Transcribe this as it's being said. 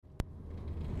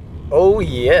Oh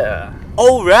yeah.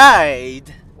 Alright.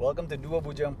 Welcome to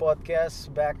Duobudjang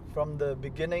podcast, back from the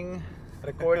beginning,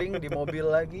 recording di mobil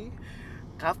lagi.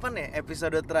 Kapan ya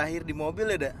episode terakhir di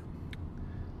mobil ya, Dak?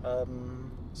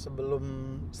 Sebelum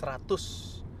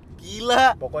 100.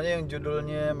 Gila. Pokoknya yang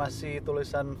judulnya masih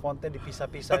tulisan fontnya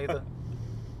dipisah-pisah itu.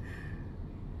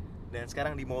 Dan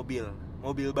sekarang di mobil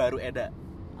baru Eda.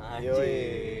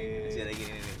 Yoi. Masih ada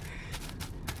gini nih.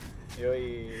 Yoi.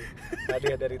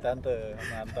 Hadiah dari tante,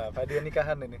 mantap. Hadiah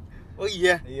nikahan ini. Oh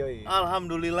iya. Yoi.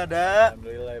 Alhamdulillah, Dak.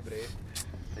 Alhamdulillah ya, Bre.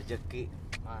 Rezeki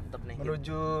mantep nih.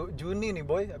 Menuju Juni nih,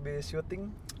 boy, habis syuting.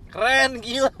 Keren,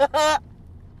 gila.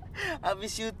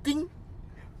 Habis syuting,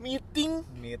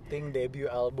 meeting debut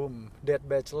album Dead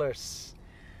Bachelors.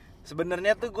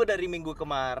 Sebenarnya tuh gue dari minggu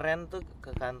kemarin tuh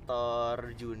ke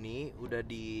kantor Juni udah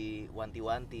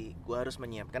diwanti-wanti gue harus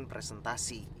menyiapkan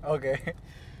presentasi. Oke.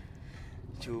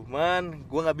 Cuman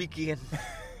gue nggak bikin.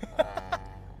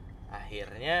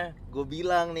 Akhirnya gue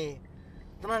bilang nih,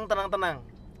 tenang,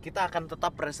 kita akan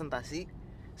tetap presentasi,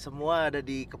 semua ada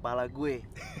di kepala gue.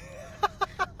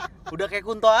 Udah kayak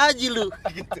Kunto Aji lu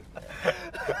gitu.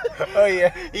 Oh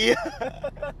iya. Iya.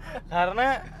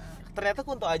 Karena ternyata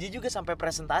Kunto Aji juga sampai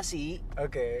presentasi.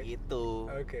 Oke.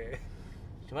 Gitu. Oke.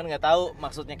 Cuman nggak tahu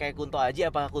maksudnya kayak Kunto Aji,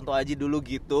 apakah Kunto Aji dulu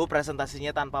gitu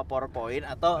presentasinya tanpa PowerPoint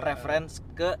atau reference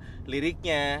ke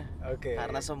liriknya. Oke.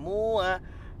 Karena semua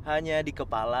hanya di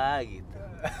kepala gitu.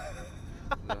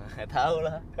 Nggak tahu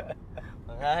lah.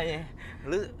 Makanya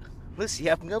lu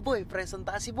siap nggak boy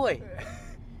presentasi boy?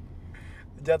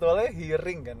 Jadwalnya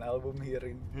hearing kan, album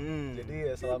hearing. Jadi Jadi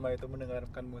ya selama itu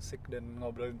mendengarkan musik dan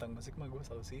ngobrol tentang musik mah gue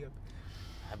selalu siap.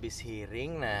 habis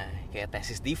hearing, nah kayak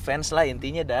tesis defense lah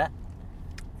intinya dah.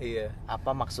 Iya.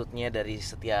 Apa maksudnya dari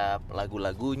setiap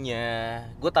lagu-lagunya.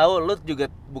 Gue tahu lu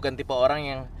juga bukan tipe orang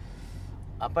yang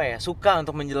apa ya suka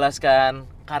untuk menjelaskan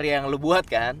karya yang lu buat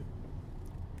kan.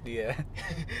 Dia.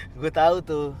 Gue tahu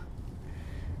tuh.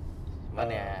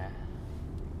 Cuman ya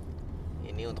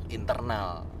ini untuk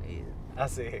internal.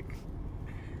 Asik.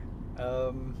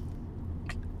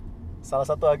 Salah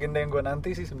satu agenda yang gue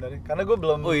nanti sih sebenarnya, karena gue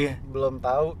belum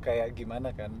tahu kayak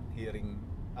gimana kan hearing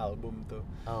album tuh.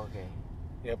 Oke.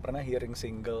 Ya pernah hearing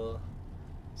single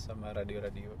sama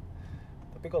radio-radio.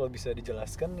 Tapi kalau bisa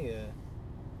dijelaskan ya,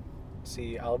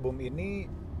 si album ini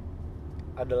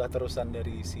adalah terusan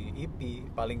dari si EP,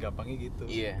 paling gampangnya gitu.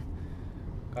 Iya.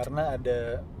 Karena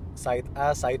ada side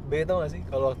A, side B, tau gak sih?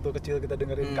 Kalau waktu kecil kita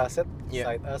dengerin kaset,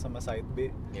 yeah. Side A sama side B,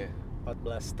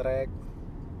 14 track,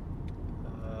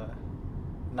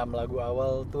 6 lagu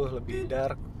awal tuh lebih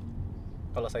dark,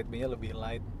 kalau side B nya lebih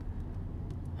light.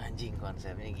 Anjing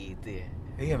konsepnya gitu ya.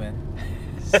 Iya men.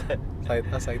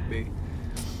 Side A, side B.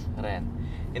 Keren.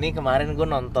 Ini kemarin gue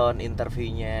nonton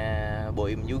interviewnya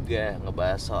Boim juga,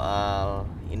 ngebahas soal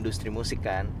industri musik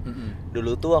kan.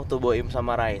 Dulu tuh waktu Boim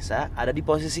sama Raisa ada di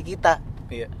posisi kita.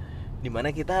 Iya.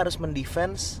 Dimana kita harus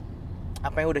mendefense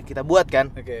apa yang udah kita buat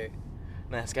kan. Oke.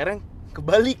 Nah sekarang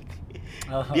kebalik.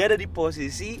 Oh. Dia ada di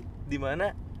posisi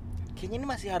dimana kayaknya ini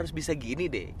masih harus bisa gini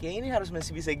deh. Kayaknya ini harus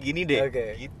masih bisa gini deh.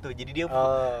 Oke. Gitu. Jadi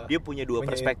dia punya dua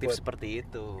punya perspektif input. seperti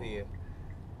itu. Iya.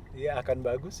 Iya akan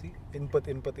bagus sih input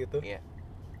itu. Iya.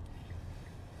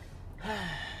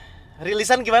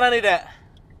 Rilisan gimana nih, Dak?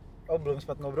 Oh belum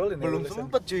sempat ngobrolin ya. Belum rilisan.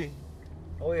 sempet cuy.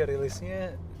 Oh ya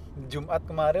rilisnya Jumat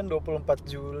kemarin 24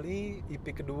 Juli, EP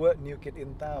kedua New Kid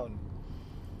in Town.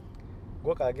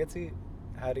 Gue kaget sih,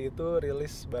 hari itu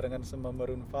rilis barengan sama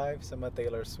Maroon 5 sama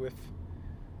Taylor Swift.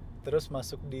 Terus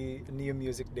masuk di New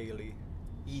Music Daily.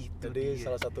 Itu Jadi dia.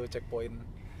 salah satu checkpoint.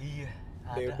 Iya.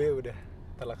 DB udah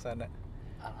terlaksana.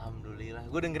 Alhamdulillah.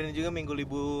 Gue dengerin juga minggu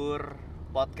libur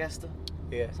podcast tuh.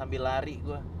 Iya. Sambil lari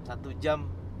gue 1 jam.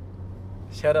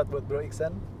 Shout out buat Bro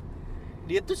Iksan.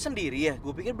 Dia tuh sendiri ya?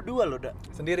 Gue pikir berdua loh, Dak.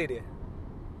 Sendiri dia.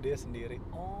 Dia sendiri.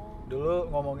 Oh.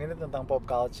 Dulu ngomonginnya tentang pop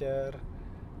culture,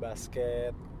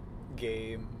 basket,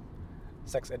 game,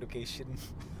 sex education.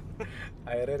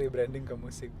 Akhirnya rebranding ke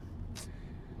musik.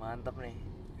 Mantap nih.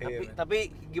 Iya, tapi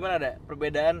gimana, Dak?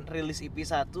 Perbedaan rilis EP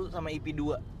 1 sama EP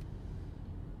 2?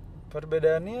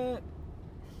 Perbedaannya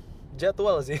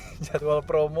jadwal sih. Jadwal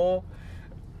promo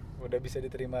udah bisa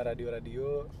diterima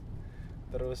radio-radio.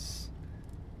 Terus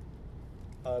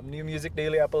New Music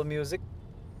Daily Apple Music.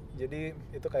 Jadi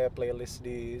itu kayak playlist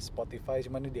di Spotify,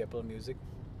 cuman ini di Apple Music.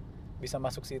 Bisa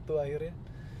masuk situ akhirnya.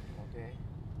 Oke.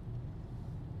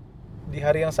 Di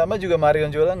hari yang sama juga Marion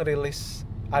Jola ngerilis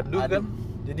Adu kan.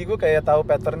 Jadi gue kayak tahu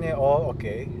patternnya. Oh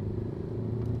oke.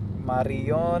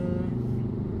 Marion,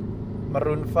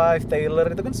 Maroon 5, Taylor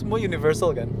itu kan semua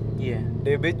universal kan. Iya.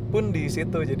 DB pun di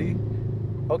situ. Jadi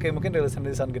oke, mungkin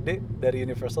rilisan-rilisan gede dari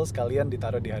Universal sekalian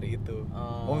ditaruh di hari itu.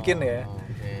 Mungkin ya.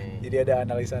 Okay. Jadi ada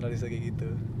analisa-analisa kayak gitu.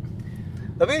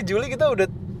 Tapi Juli kita udah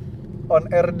on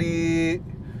air di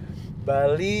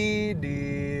Bali, di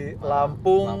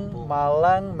Lampung,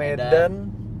 Malang, Medan.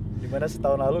 Dimana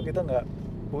setahun lalu kita nggak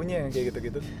punya yang kayak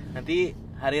gitu-gitu. Nanti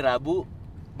hari Rabu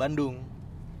Bandung.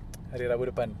 Hari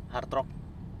Rabu depan. Hard Rock.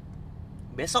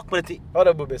 Besok berarti. Oh,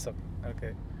 Rabu besok.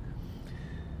 Oke.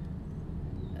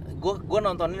 Gue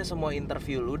nontonin semua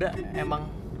interview lu, udah emang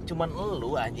cuman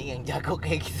lu anjing yang jago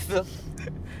kayak gitu.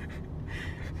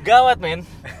 Gawat men.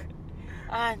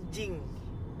 Anjing.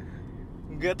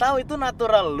 Gak tahu itu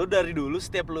natural lu dari dulu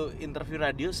setiap lu interview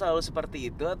radio selalu seperti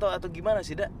itu atau gimana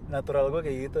sih, Dak? Natural gue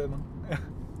kayak gitu emang.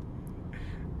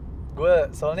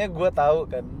 Soalnya gue tahu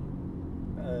kan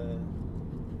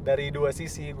dari dua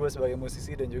sisi, gue sebagai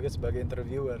musisi dan juga sebagai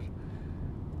interviewer,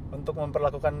 untuk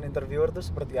memperlakukan interviewer tuh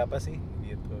seperti apa sih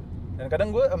gitu. Dan kadang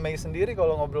gue amazed sendiri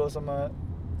kalau ngobrol sama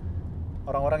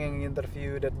orang-orang yang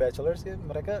interview Dead Bachelors ya,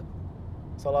 mereka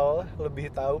seolah-olah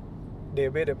lebih tahu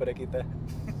DB daripada kita.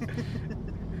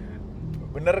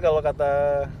 Bener kalau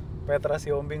kata Petra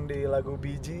Siombing di lagu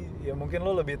Biji, ya mungkin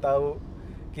lo lebih tahu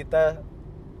kita,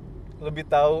 lebih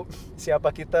tahu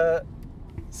siapa kita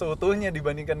seutuhnya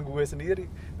dibandingkan gue sendiri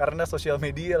karena sosial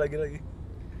media lagi-lagi.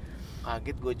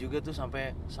 Kaget gue juga tuh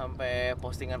sampai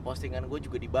postingan gue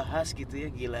juga dibahas gitu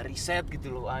ya, gila riset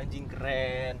gitu loh, anjing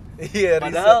keren. Iya,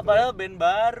 padahal band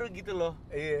baru gitu loh.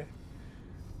 Iya.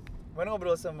 Kemarin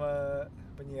ngobrol sama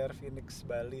penyiar Phoenix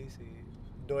Bali si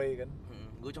Doi kan.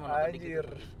 Gue cuma nonton anjir,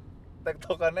 dikit.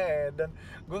 tektokannya dan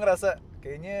gue ngerasa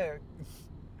kayaknya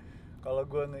kalau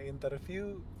gue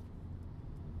nge-interview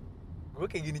gue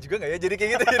kayak gini juga nggak ya, jadi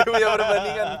kayak gitu jadi punya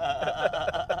perbandingan.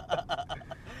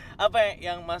 Apa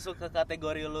yang masuk ke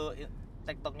kategori lu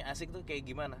TikToknya asik tuh kayak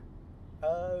gimana?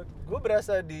 Gue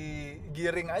berasa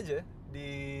digiring aja,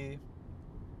 dia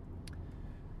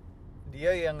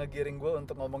yang ngegiring gue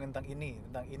untuk ngomongin tentang ini.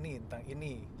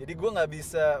 Jadi gue nggak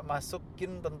bisa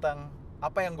masukin tentang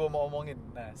apa yang gue mau omongin.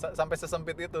 Nah, sampai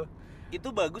sesempit itu.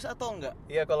 Itu bagus atau enggak?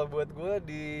 Iya, kalau buat gue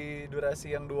di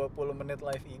durasi yang 20 menit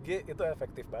live IG itu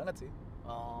efektif banget sih.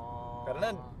 Oh.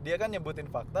 Karena dia kan nyebutin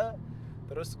fakta,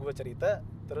 terus gue cerita,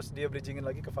 terus dia bridgingin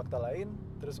lagi ke fakta lain,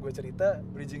 terus gue cerita,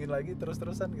 bridgingin lagi,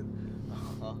 terus-terusan gitu.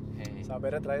 Oke.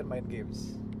 Sampai terakhir main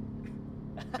games.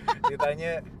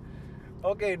 Ditanya,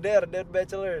 oke, Dead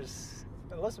Bachelors,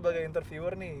 lo sebagai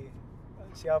interviewer nih,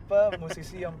 siapa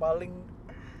musisi yang paling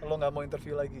lo nggak mau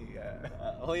interview lagi? Ya.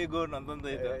 Oh iya, gue nonton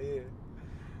tuh itu. Iya.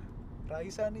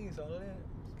 Raisa nih, soalnya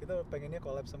kita pengennya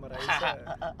collab sama Raisa.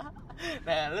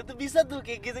 Nah, lo tuh bisa tuh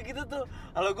kayak gitu-gitu tuh.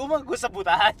 Kalau gue mah gue sebut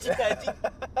aja anjing.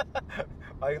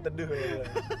 Paling teduh ya.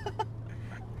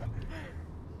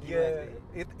 Iya,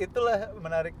 itulah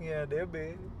menariknya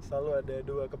DB. Selalu ada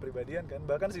dua kepribadian kan.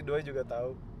 Bahkan si Doi juga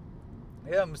tahu.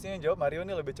 Ya, mestinya yang jawab Mario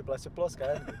nih lebih ceplos-ceplos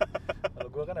kan. Kalau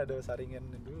gue kan ada saringan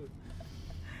dulu.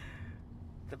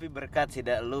 Tapi berkat sih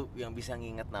dah lu yang bisa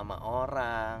nginget nama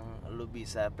orang, lu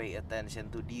bisa pay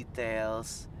attention to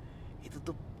details. Itu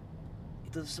tuh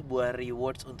sebuah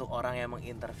rewards untuk orang yang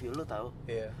menginterview lu, tahu?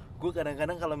 Iya. Gue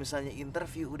kadang-kadang kalau misalnya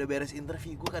interview, udah beres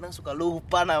interview, gue kadang suka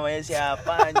lupa namanya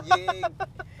siapa anjing.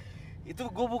 Itu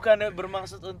gue bukannya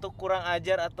bermaksud untuk kurang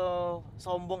ajar atau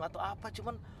sombong atau apa,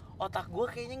 cuman otak gue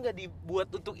kayaknya nggak dibuat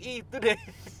untuk itu deh.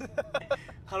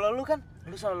 Kalau lu kan,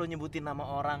 lu selalu nyebutin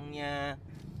nama orangnya,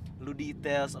 lu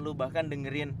details, lu bahkan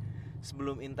dengerin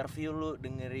sebelum interview, lu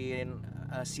dengerin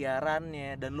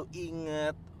siarannya dan lu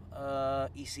inget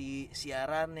isi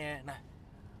siarannya. Nah,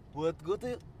 buat gue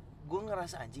tuh, gue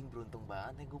ngerasa anjing beruntung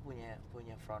banget nih gue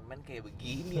punya frontman kayak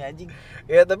begini anjing.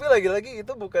 Ya, tapi lagi-lagi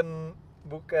itu bukan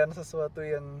sesuatu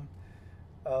yang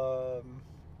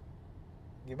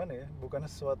gimana ya, bukan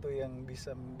sesuatu yang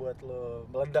bisa membuat lo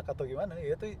meledak atau gimana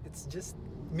ya, itu it's just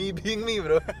me being me,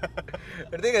 bro.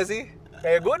 Ngerti gak sih?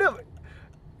 Kayak gue udah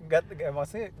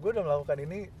maksudnya gue udah melakukan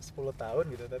ini 10 tahun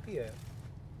gitu, tapi ya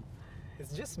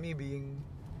it's just me being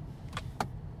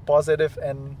positive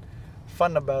and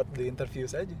fun about the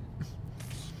interviews aja.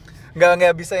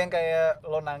 Nggak bisa yang kayak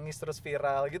lo nangis terus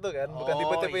viral gitu kan, bukan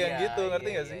tipe-tipe yang gitu, ngerti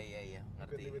gak sih? Iya,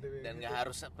 ngerti. Dan gitu. nggak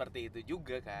harus seperti itu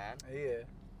juga kan? Iya.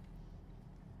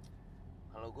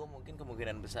 Kalau gue mungkin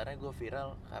kemungkinan besarnya gue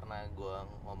viral karena gue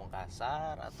ngomong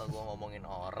kasar atau gue ngomongin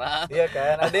orang. Iya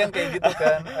kan, ada yang kayak gitu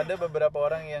kan. Ada beberapa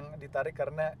orang yang ditarik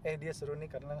karena dia seru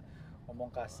nih karena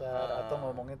ngomong kasar atau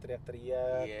ngomongnya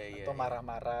teriak-teriak atau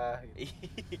marah-marah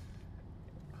gitu.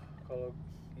 Kalau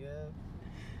ya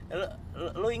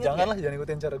lo inget janganlah, jangan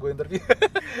ikutin cara gue interview.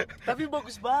 Tapi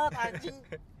bagus banget anjing.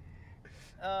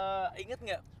 Inget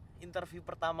nggak interview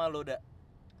pertama lo, Da?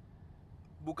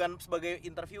 bukan sebagai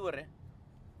interviewer ya.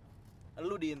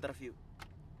 Lu di interview.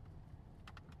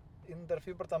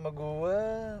 Interview pertama gue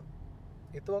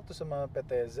itu waktu sama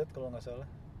PTZ kalau nggak salah,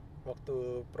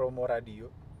 waktu promo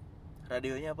radio.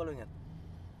 Radionya apa lu ingat?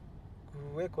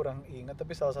 Gue kurang ingat,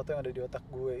 tapi salah satu yang ada di otak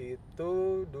gue itu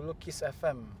dulu Kiss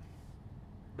FM.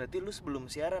 Berarti lu sebelum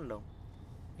siaran dong?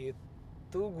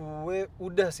 Itu gue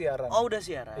udah siaran. Oh, udah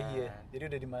siaran. Iya,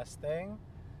 jadi udah di Mustang.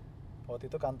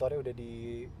 Waktu itu kantornya udah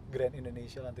di Grand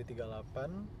Indonesia lantai 38.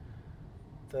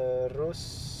 Terus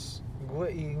gue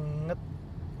inget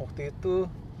waktu itu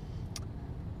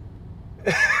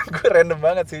gue random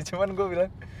banget sih, cuman gue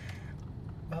bilang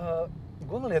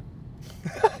gue ngeliat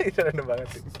itu random banget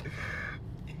sih.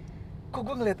 Kok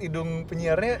gue ngeliat hidung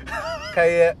penyiarnya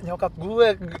kayak nyokap gue,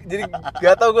 jadi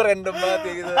gak tau, gue random banget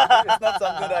ya gitu. It's not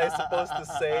something that I supposed to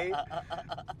say,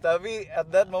 tapi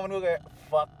at that moment gue kayak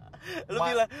fuck. Lu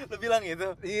bilang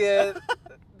gitu? Iya.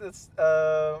 Terus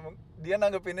dia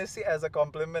nanggepinnya sih as a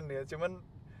compliment ya, cuman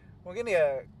mungkin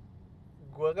ya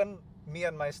gue kan me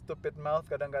and my stupid mouth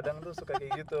kadang-kadang tuh suka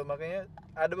kayak gitu. Makanya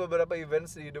ada beberapa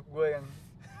events di hidup gue yang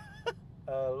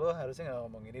lo harusnya gak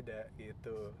ngomong ini dah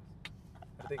gitu,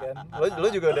 ngerti kan? Lo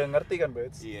juga udah ngerti kan, bro?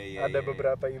 Iya, ada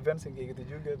beberapa events yang kayak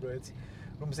gitu juga, bro.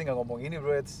 Lo mesti gak ngomong ini,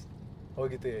 bro. Oh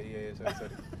gitu ya, iya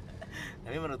sorry.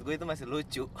 Tapi menurut gue itu masih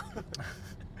lucu.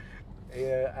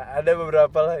 Iya, ada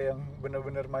beberapa lah yang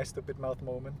benar-benar my stupid mouth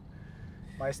moment.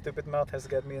 My stupid mouth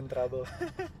has got me in trouble.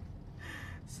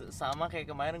 Sama kayak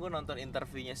kemarin gue nonton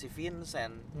interviewnya si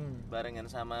Vincent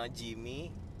barengan sama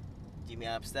Jimmy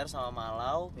Upstairs sama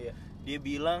Malau. Iya. Dia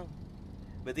bilang,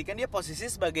 berarti kan dia posisi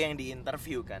sebagai yang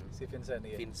diinterview kan? Si Vincent,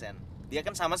 iya. Vincent. Dia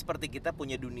kan sama seperti kita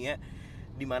punya dunia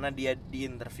di mana dia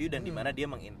diinterview dan di mana dia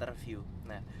menginterview.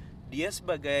 Nah, dia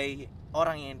sebagai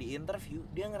orang yang diinterview,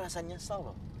 dia ngerasa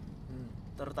nyesel loh.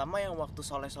 Terutama yang waktu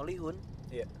Soleh Solihun.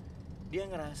 Iya. Dia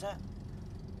ngerasa,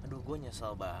 aduh gue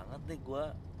nyesel banget deh gue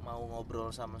mau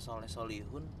ngobrol sama Soleh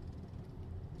Solihun.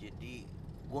 Jadi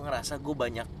gue ngerasa gue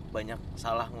banyak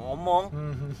salah ngomong.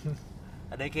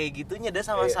 Ada kayak gitunya deh,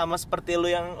 sama-sama seperti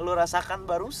lu yang lu rasakan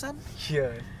barusan.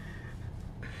 Iya.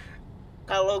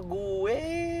 Kalau gue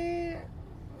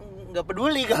nggak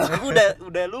peduli, kalau gue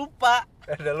udah lupa.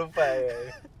 Udah lupa ya.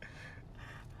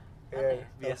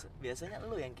 Ya, biasanya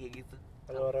lu yang kayak gitu.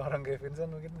 Kalau orang-orang kayak Vincent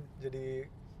mungkin jadi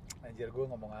anjir gue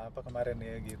ngomong apa kemarin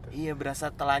ya gitu. Iya, berasa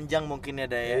telanjang mungkin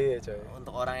ya ya. Iya coy.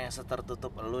 Untuk orang yang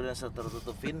setertutup lu dan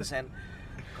setertutup Vincent.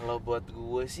 Kalau buat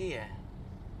gue sih ya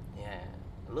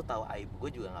lu tahu aib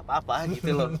gue juga nggak apa-apa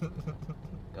gitu loh.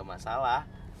 Gak masalah.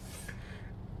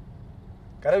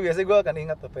 Karena biasanya gue akan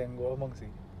ingat apa yang gue omong sih.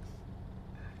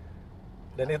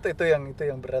 Dan itu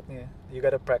yang beratnya. You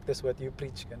gotta practice what you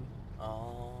preach kan.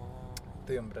 Oh.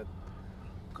 Itu yang berat.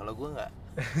 Kalau gue nggak,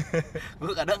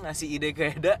 gue kadang ngasih ide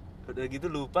ke Eda, udah gitu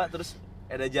lupa, terus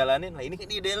Eda jalanin. Nah ini kan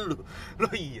ide lu,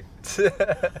 iya.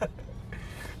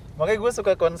 Makanya gue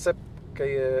suka konsep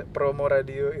kayak promo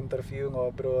radio, interview,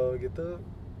 ngobrol gitu,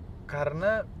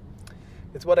 karena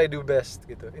it's what I do best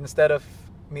gitu. Instead of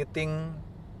meeting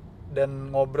dan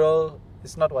ngobrol,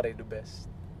 it's not what I do best.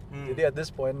 Jadi at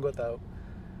this point gue tahu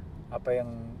apa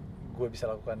yang gue bisa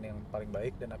lakukan yang paling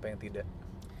baik dan apa yang tidak.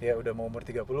 Ya udah mau umur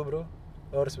 30 bro,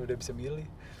 lo harus udah bisa milih.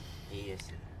 Iya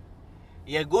sih.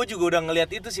 Ya gue juga udah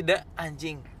ngeliat itu sih,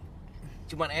 anjing.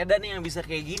 Cuman Eda nih yang bisa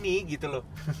kayak gini gitu loh.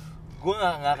 Gue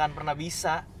nggak akan pernah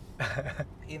bisa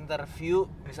interview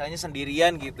misalnya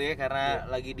sendirian gitu ya, karena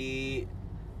lagi di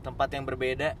tempat yang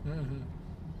berbeda.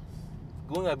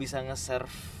 Gue nggak bisa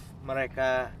nge-serve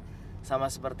mereka sama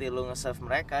seperti lu nge-serve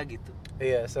mereka gitu.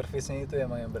 Iya, servisnya itu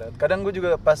emang yang berat. Kadang gue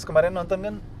juga pas kemarin nonton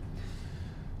kan,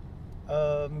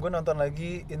 gue nonton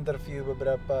lagi interview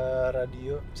beberapa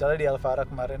radio, misalnya di Alfara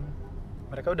kemarin.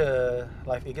 Mereka udah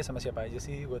live IG sama siapa aja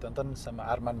sih? Gue tonton sama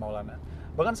Arman Maulana.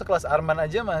 Bahkan sekelas Arman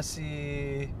aja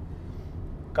masih,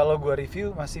 kalau gue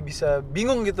review masih bisa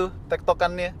bingung gitu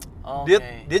tektokannya.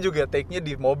 Dia juga take-nya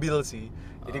di mobil sih.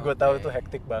 Jadi gue tahu itu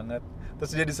hektik banget.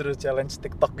 Terus dia disuruh challenge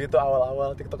TikTok gitu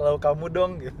awal-awal, TikTok lalu kamu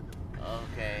dong gitu.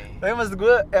 Tapi maksud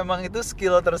gue emang itu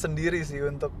skill tersendiri sih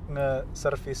untuk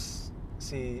nge-service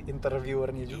si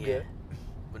interviewernya juga. Iya,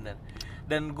 bener.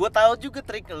 Dan gue tahu juga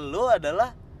trik lu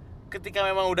adalah ketika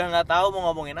memang udah nggak tahu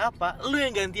mau ngomongin apa, lu yang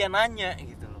gantian nanya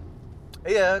gitu loh.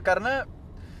 Iya, karena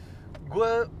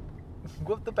gue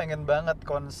tuh pengen banget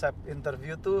konsep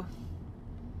interview tuh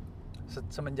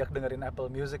semenjak dengerin Apple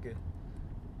Music ya.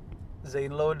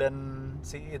 Zain Lo dan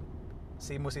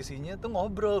si musisinya tuh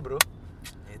ngobrol bro.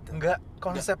 Nggak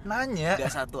konsep nanya.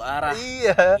 Nggak satu arah.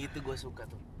 Iya. Itu gue suka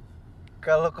tuh.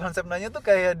 Kalau konsep nanya tuh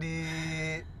kayak di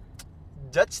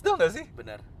judge tuh nggak sih?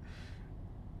 Benar.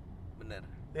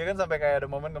 Ya kan sampai kayak ada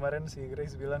momen kemarin si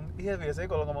Grace bilang, iya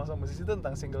biasanya kalau ngomong sama musisi itu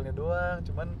tentang singlenya doang,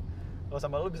 cuman kalau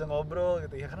sama lu bisa ngobrol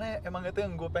gitu. Ya karena emang itu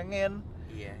yang gue pengen.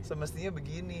 Iya. Semestinya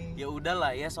begini. Ya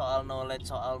udahlah ya, soal knowledge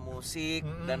soal musik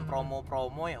dan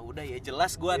promo-promo ya udah ya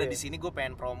jelas gue ada di sini, gue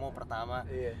pengen promo pertama.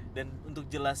 Iya. Dan untuk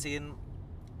jelasin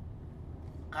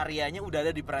karyanya udah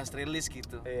ada di press release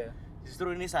gitu. Iya.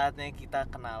 Justru ini saatnya kita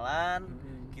kenalan,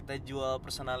 kita jual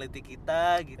personality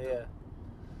kita gitu. Iya.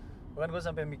 Bahkan gue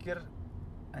sampai mikir,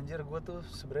 anjir gue tuh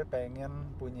sebenarnya pengen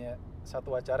punya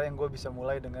satu acara yang gue bisa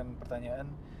mulai dengan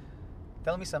pertanyaan,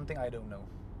 tell me something I don't know.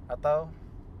 Atau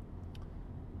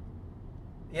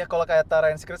ya kalau kayak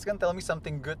Ryan Seacrest kan tell me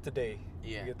something good today.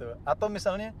 Iya. Gitu. Atau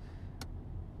misalnya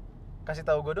kasih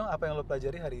tahu gue dong apa yang lo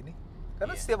pelajari hari ini.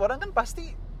 Karena Iya. setiap orang kan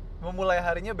pasti memulai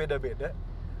harinya beda-beda.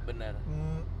 Benar.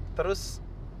 Terus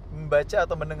membaca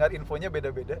atau mendengar infonya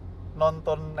beda-beda,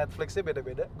 nonton Netflixnya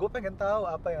beda-beda. Gue pengen tahu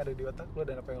apa yang ada di otak lo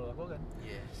dan apa yang lo lakukan.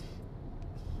 Yes.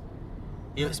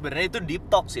 Ya sebenarnya itu deep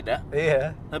talk sih, dah.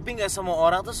 Iya. Tapi nggak semua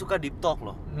orang tuh suka deep talk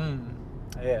loh.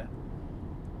 Iya.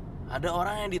 Ada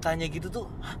orang yang ditanya gitu tuh,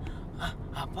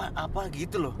 apa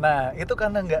gitu loh. Nah itu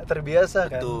karena nggak terbiasa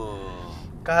kan. Betul.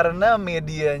 Karena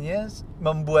medianya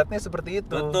membuatnya seperti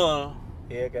itu. Betul.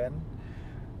 Iya kan.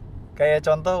 Kayak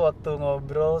contoh waktu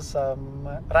ngobrol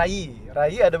sama Rai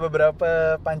ada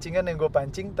beberapa pancingan yang gue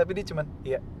pancing tapi dia cuman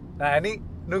iya. Nah ini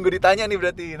nunggu ditanya nih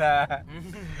berarti. Nah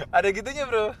ada gitunya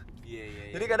bro.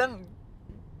 Iya. Jadi kadang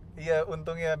ya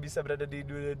untungnya bisa berada di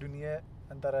dua dunia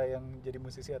antara yang jadi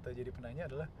musisi atau jadi penanya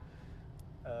adalah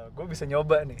gue bisa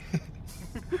nyoba nih.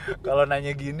 Kalau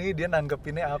nanya gini dia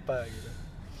nanggepinnya apa gitu.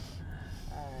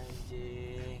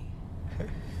 Anjing.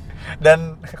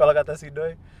 Dan kalau kata si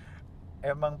Doi,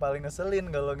 emang paling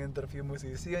ngeselin kalau nginterview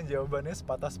musisi yang jawabannya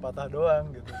sepatah-sepatah doang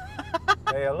gitu.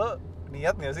 Kayak lo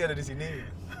niat nggak sih ada di sini?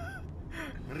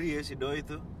 Ngeri ya si Doi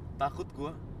itu. Takut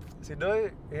gua. Si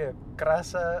Doi iya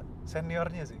kerasa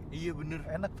seniornya sih. Iya bener.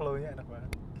 Enak flow-nya, enak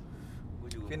banget. Gua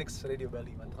juga. Phoenix Radio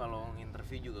Bali mantap. Kalau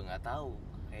nginterview juga nggak tahu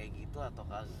kayak gitu atau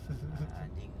kagak.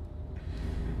 Anjing.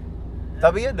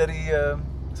 Tapi ya dari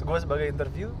gue sebagai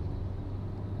interview,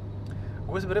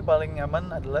 gue sebenarnya paling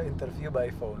nyaman adalah interview by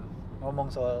phone.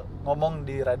 Ngomong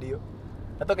di radio.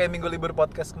 Atau kayak minggu libur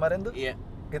podcast kemarin tuh. Iya.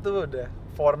 Itu udah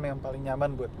form yang paling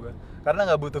nyaman buat gue. Karena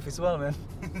nggak butuh visual men.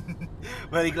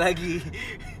 Balik lagi.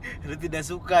 Lu tidak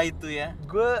suka itu ya?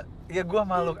 Gue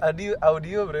makhluk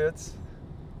audio bro.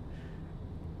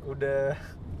 Udah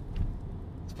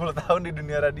 10 tahun di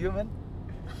dunia radio men.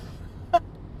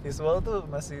 Visual tuh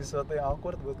masih sesuatu yang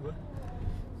awkward buat gue.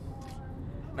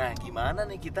 Nah gimana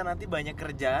nih kita nanti banyak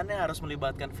kerjaan yang harus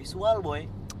melibatkan visual boy.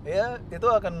 Ya itu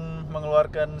akan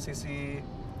mengeluarkan sisi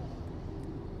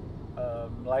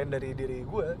lain dari diri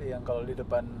gue yang kalau di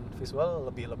depan visual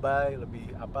lebih lebay,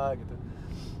 lebih apa gitu.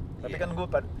 Tapi kan gue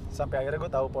sampai akhirnya gue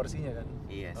tahu porsinya kan.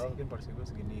 Iya sih. Mungkin porsi gue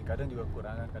segini, kadang juga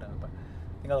kekurangan, kadang apa.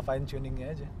 Tinggal fine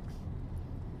tuningnya aja.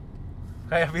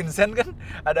 Kayak Vincent kan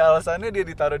ada alasannya dia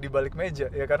ditaruh di balik meja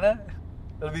ya karena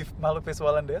lebih makhluk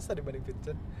visualan desa dibanding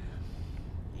Vincent.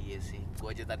 Iya sih,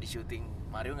 gua aja tadi syuting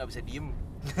Mario nggak bisa diem.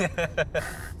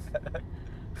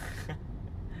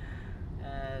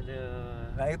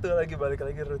 Aduh. Nah itu balik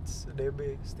lagi roots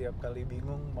DB. Setiap kali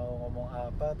bingung mau ngomong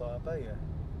apa atau apa ya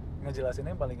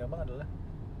ngejelasinnya yang paling gampang adalah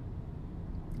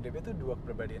DB itu dua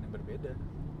kepribadian yang berbeda.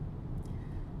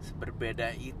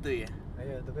 Berbeda itu ya.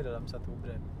 Iya tapi dalam satu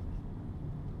brand.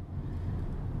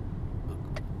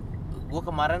 Gue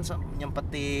kemarin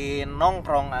nyempetin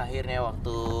nongkrong akhirnya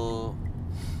waktu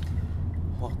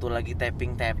lagi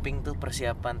tapping tuh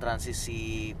persiapan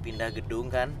transisi pindah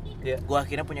gedung kan. Gue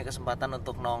akhirnya punya kesempatan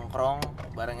untuk nongkrong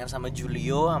barengan sama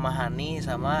Julio, sama Hani,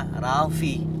 sama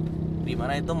Ralfi.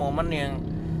 Dimana itu momen yang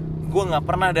gue nggak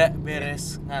pernah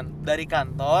beres dari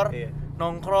kantor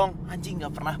nongkrong, anjing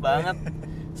nggak pernah banget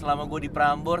selama gue di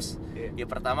Prambors. Ya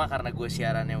pertama karena gue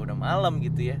siarannya udah malam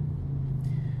gitu ya.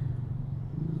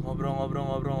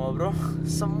 Ngobrol,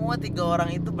 semua 3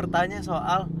 orang itu bertanya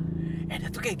soal dia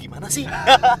tuh kayak gimana sih?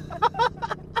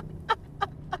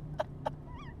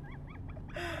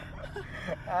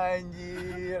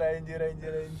 Anjir.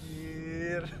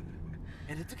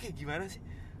 Dia tuh kayak gimana sih?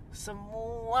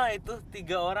 Semua itu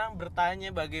 3 orang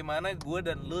bertanya bagaimana gue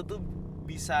dan lu tuh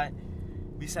bisa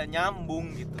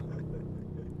nyambung gitu.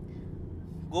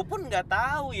 Gue pun nggak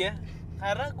tahu ya,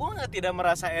 karena gue tidak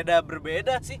merasa Eda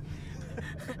berbeda sih.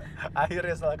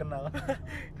 Akhirnya setelah kenal.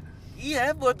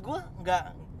 Iya, buat gue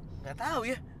nggak tahu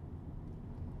ya.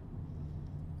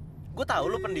 Gue tahu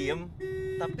lu pendiam,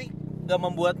 tapi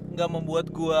nggak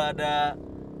membuat gue ada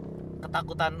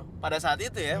ketakutan pada saat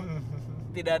itu ya.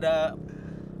 Tidak ada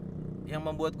yang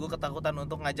membuat gue ketakutan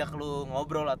untuk ngajak lu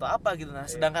ngobrol atau apa gitu. Nah,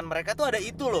 sedangkan mereka tuh ada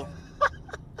itu loh.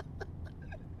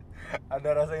 Ada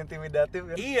rasa intimidatif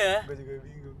kan? Iya. Gue juga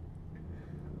bingung.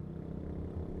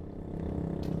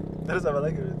 Terus apa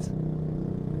lagi, Rich?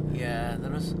 Ya,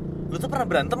 terus lu tuh pernah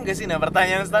berantem gak sih? Nah,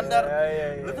 pertanyaan standar.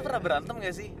 Ya, Lu tuh pernah berantem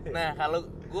gak sih? Nah, kalau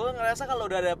gue ngerasa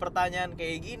kalau udah ada pertanyaan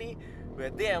kayak gini,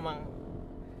 berarti emang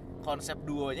konsep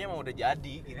duonya emang udah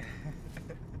jadi gitu.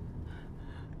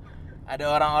 Ada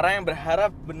orang-orang yang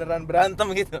berharap beneran berantem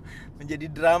gitu,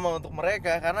 menjadi drama untuk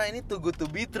mereka karena ini too good to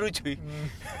be true, cuy.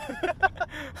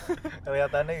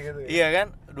 Kelihatannya gitu ya. Iya kan?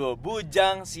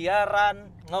 Duobudjang,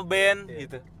 siaran, ngeband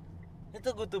gitu.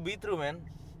 Itu good to be true, man.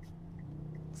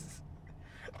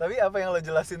 Tapi apa yang lo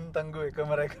jelasin tentang gue ke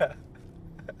mereka?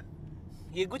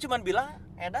 Ya gue cuman bilang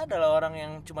Eda adalah orang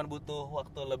yang cuman butuh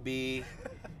waktu lebih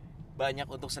banyak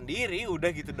untuk sendiri, udah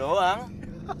gitu doang.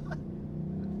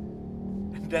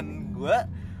 Dan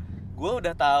gue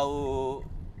udah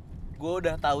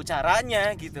tahu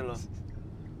caranya gitu loh.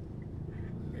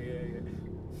 Iya.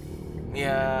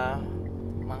 Ya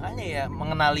makanya ya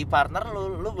mengenali partner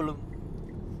lu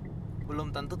belum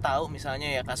tentu tahu. Misalnya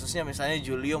ya kasusnya misalnya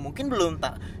Julio mungkin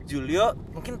Julio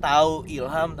mungkin tahu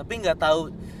Ilham tapi nggak tahu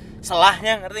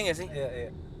selahnya, ngerti nggak sih? Iya.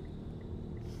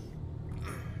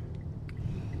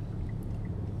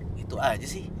 Itu aja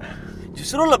sih.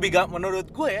 Justru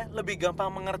menurut gue ya lebih gampang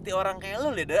mengerti orang kayak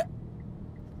lu, Leda.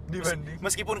 Dibanding.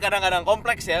 Meskipun kadang-kadang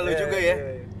kompleks ya, lu juga ya.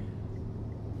 Iya.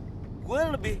 Gue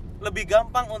lebih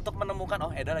gampang untuk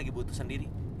menemukan Eda lagi butuh sendiri.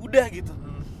 Udah gitu.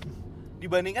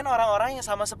 Dibandingkan orang-orang yang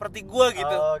sama seperti gue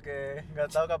gitu. Oke.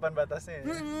 Nggak tahu kapan batasnya.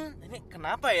 Ya? Ini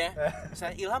kenapa ya?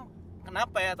 Misalnya Ilham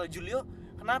kenapa ya, atau Julio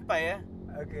kenapa ya?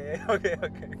 Oke.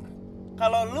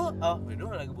 Kalau lu, lu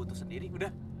lagi butuh sendiri,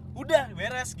 udah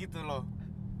beres gitu loh.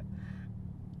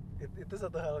 Itu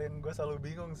satu hal yang gue selalu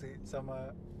bingung sih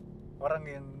sama orang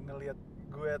yang ngelihat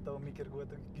gue atau mikir gue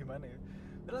tuh gimana ya.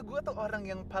 Padahal gue tuh orang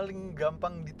yang paling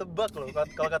gampang ditebak loh.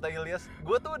 Kalau kata Ilyas,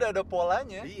 gue tuh udah ada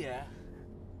polanya. Iya.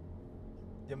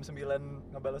 Jam 9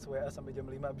 ngebalas WA sampai jam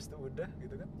 5 abis itu udah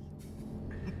gitu kan.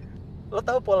 Lo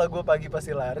tahu pola gue pagi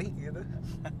pasti lari gitu.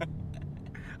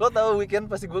 Lo tahu weekend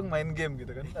pasti gue main game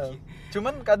gitu kan.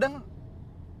 Cuman kadang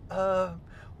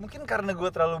mungkin karena gue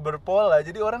terlalu berpola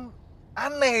jadi orang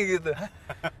aneh gitu.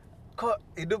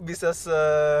 Kok hidup bisa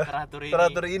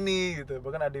teratur ini gitu.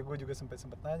 Bahkan adik gue juga sempat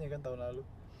nanya kan tahun lalu,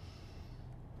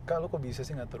 Kak, lo kok bisa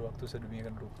sih ngatur waktu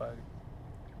sedemikian rupa gitu?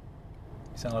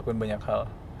 Bisa ngelakuin banyak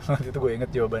hal. Waktu itu gue inget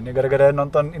jawabannya gara-gara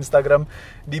nonton Instagram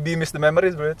DB Miss the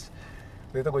Memories, bro.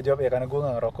 Waktu itu gue jawab ya karena gue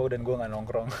gak ngerokok dan gue gak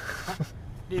nongkrong.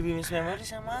 DB Miss Memories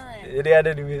yang mana ya? Jadi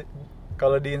ada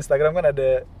kalau di Instagram kan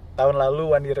ada tahun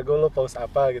lalu, 1 year ago lo post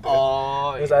apa gitu kan.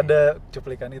 Terus ada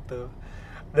cuplikan itu.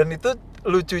 Dan itu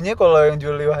lucunya kalau yang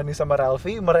Julio, Hani sama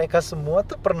Ralfi, mereka semua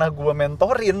tuh pernah gue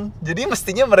mentorin. Jadi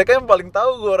mestinya mereka yang paling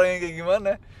tahu gue orangnya kayak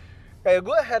gimana. Kayak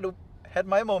gue had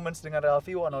my moments dengan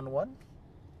Ralfi one on one.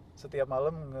 Setiap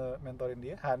malam nge-mentorin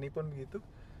dia. Hani pun begitu.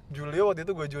 Julio waktu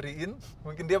itu gue juriin.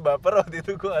 Mungkin dia baper waktu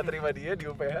itu gue gak terima dia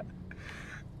di UPH.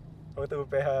 Waktu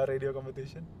UPH radio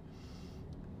competition.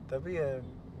 Tapi ya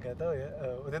gak tahu ya.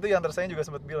 Waktu itu yang tersayang juga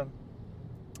sempat bilang,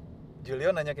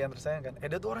 Julio nanya ke yang tersayang kan,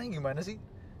 Eda tuh orangnya gimana sih?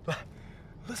 Lah,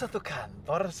 lu satu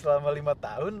kantor selama 5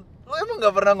 tahun, lu emang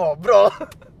gak pernah ngobrol?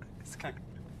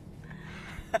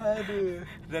 Aduh.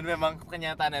 Dan memang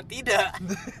kenyataannya tidak.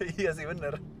 Iya sih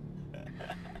bener.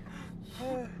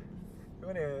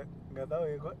 Cuman ya gak tahu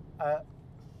ya,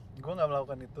 gue gak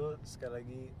melakukan itu sekali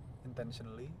lagi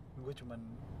intentionally. Gue cuman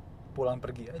pulang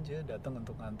pergi aja, datang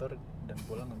untuk kantor dan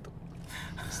pulang untuk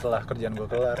setelah kerjaan gue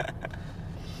kelar.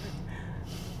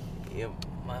 Iya,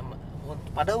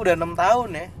 padahal udah 6 tahun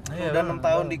ya. Iya, udah 6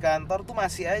 tahun di kantor tuh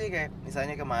masih aja kayak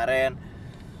misalnya kemarin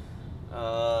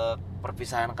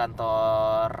perpisahan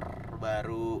kantor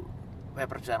baru,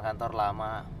 perpisahan kantor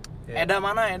lama. Yeah. Eda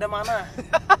mana? Ya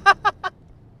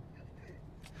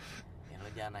lo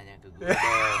jangan nanya ke gue.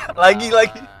 Lagi.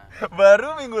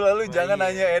 Baru minggu lalu jangan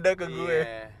nanya Eda ke gue.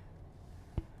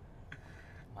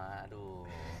 Aduh,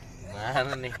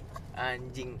 gimana nih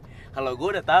anjing. Kalau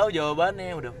gue udah tahu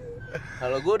jawabannya,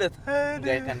 kalau gue udah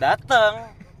nggak akan datang.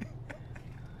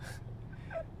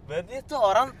 Berarti itu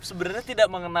orang sebenarnya tidak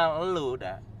mengenal lu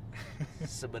udah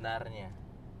sebenarnya.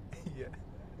 Iya.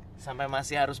 Sampai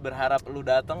masih harus berharap lu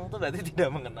datang tuh berarti tidak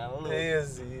mengenal lu. Iya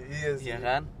sih. Iya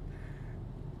kan?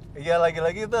 Iya,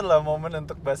 lagi-lagi itu adalah momen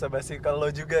untuk basa-basi kalau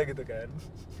juga gitu kan.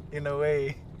 In a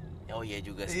way. Oh iya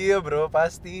juga sih. Iya bro,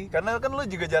 pasti. Karena kan lu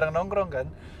juga jarang nongkrong kan.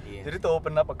 Iya. Jadi to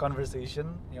open up a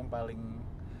conversation yang paling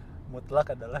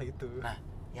mutlak adalah itu. Nah,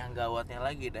 yang gawatnya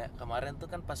lagi kemarin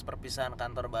tuh kan pas perpisahan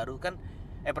kantor baru kan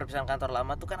perpisahan kantor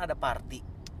lama tuh kan ada party.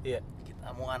 Iya.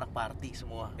 Kita mau anak party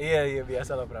semua. Iya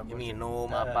biasa lah Prambors. Minum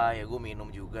apa ya, gue minum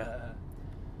juga.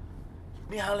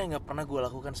 Ini hal yang nggak pernah gue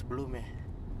lakukan sebelumnya.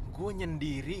 Gue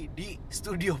nyendiri di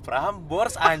studio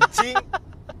Prambors, anjing.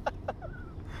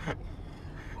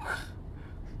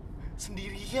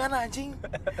 Sendirian anjing.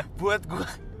 Buat gue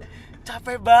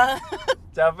capek banget.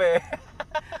 Capek.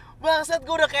 Bangsat,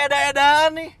 gue udah kayak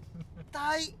eda-edaan nih.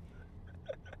 Tai.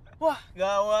 Wah,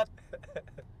 gawat.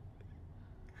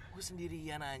 Gue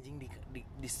sendirian anjing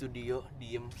di studio,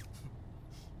 diem.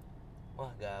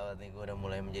 Wah, gawat nih, gue udah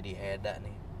mulai menjadi eda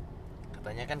nih.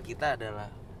 Katanya kan kita adalah,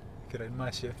 Kirain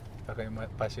Mas ya, kakaknya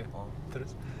Pas ya. oh,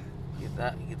 Terus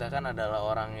kita kan adalah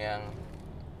orang yang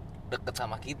deket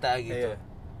sama kita gitu. Iya.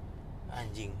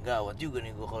 Anjing, gawat juga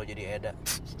nih gue kalau jadi eda.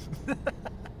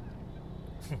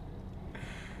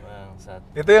 Bangsat.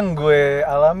 Itu yang gue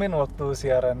alamin waktu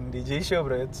siaran DJ show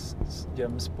bro,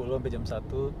 jam 10 sampai jam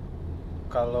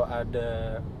 1. Kalau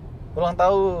ada ulang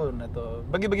tahun atau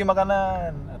bagi-bagi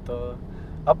makanan atau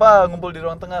apa, ngumpul di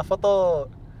ruang tengah foto,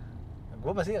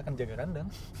 gue pasti akan jaga kandang.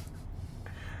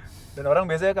 Dan orang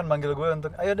biasanya akan manggil gue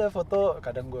untuk ayo dah foto,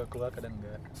 kadang gue keluar kadang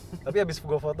enggak. Tapi abis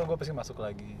gue foto gue pasti masuk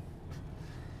lagi.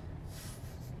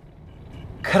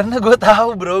 Karena gue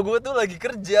tahu bro, gue tuh lagi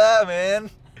kerja men.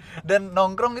 Dan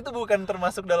nongkrong itu bukan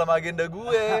termasuk dalam agenda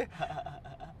gue.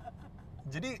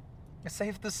 Jadi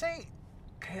safe to say,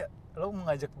 kayak lo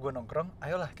mau ngajak gue nongkrong,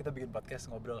 ayolah kita bikin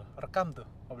podcast, ngobrol, rekam tuh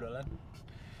obrolan,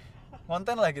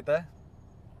 konten lah kita.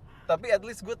 Tapi at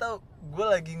least gue tahu gue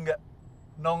lagi nggak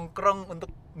nongkrong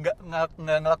untuk nggak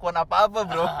ngelakuin apa-apa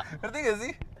bro. Ngerti gak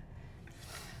sih?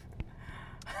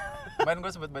 Kemarin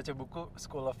gue sempat baca buku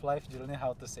School of Life, judulnya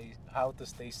How to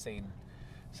Stay Sane.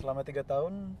 Selama 3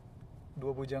 tahun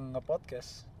duobudjang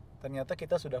nge-podcast, ternyata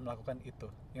kita sudah melakukan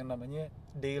itu, yang namanya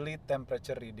daily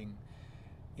temperature reading.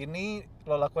 Ini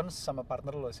lo lakukan sama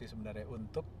partner lo sih sebenarnya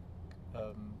untuk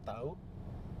tahu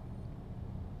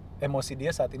emosi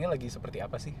dia saat ini lagi seperti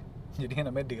apa sih. Jadi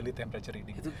namanya daily temperature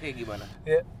reading. Itu kayak gimana?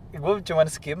 Ya, gue cuman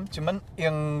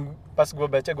yang pas gue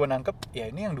baca gue nangkep,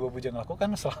 ya ini yang duobudjang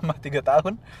lakukan selama 3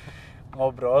 tahun.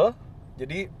 Ngobrol.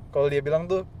 Jadi kalau dia bilang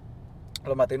tuh,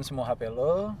 lo matiin semua HP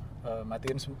lo,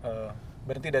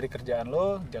 berhenti dari kerjaan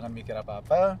lo, jangan mikir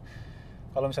apa-apa.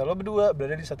 Kalau misalnya lo berdua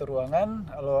berada di satu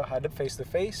ruangan, lo hadap face to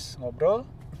face, ngobrol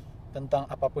tentang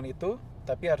apapun itu,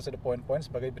 tapi harus ada poin-poin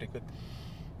sebagai berikut.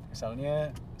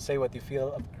 Misalnya, say what you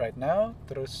feel right now,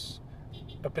 terus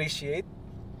appreciate,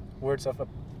 words of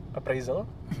appraisal,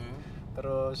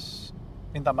 terus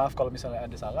minta maaf kalau misalnya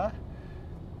ada salah,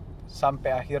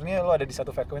 sampai akhirnya lo ada di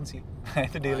satu frekuensi.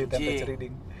 Itu daily temperature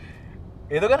reading.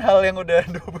 Itu kan hal yang udah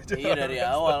duobudjang. Iya dari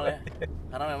awal ya.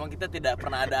 Karena memang kita tidak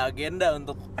pernah ada agenda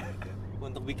untuk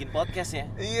bikin podcast ya.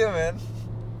 Iya men.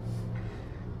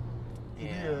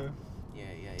 Iya.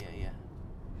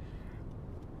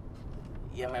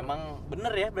 Ya memang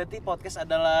bener ya, berarti podcast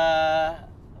adalah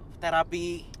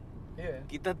terapi. Iya.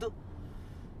 Kita tuh,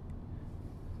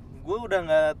 gue udah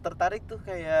nggak tertarik tuh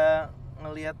kayak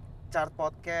ngelihat chart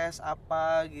podcast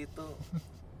apa gitu.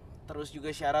 Terus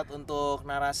juga syarat untuk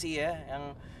narasi ya,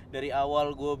 yang dari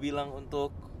awal gue bilang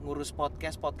untuk ngurus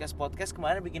podcast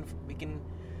kemarin bikin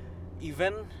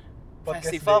event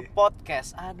Podcast festival day. podcast.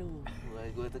 Aduh,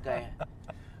 gue tuh kayak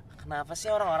kenapa sih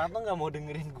orang-orang tuh nggak mau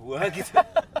dengerin gue gitu.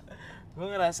 Gue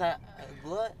ngerasa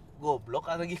gue goblok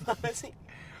atau gimana sih?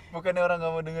 Bukannya orang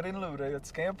gak mau dengerin lo bro,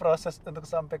 kayaknya proses untuk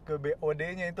sampai ke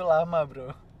BOD-nya itu lama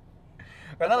bro.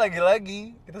 Karena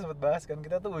lagi-lagi kita sempat bahas kan,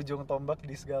 kita tuh ujung tombak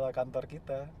di segala kantor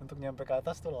kita, untuk nyampe ke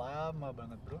atas tuh lama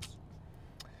banget bro.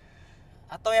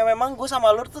 Atau ya memang gue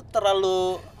sama lu tuh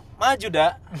terlalu maju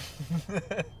dah.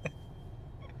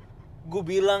 Gue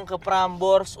bilang ke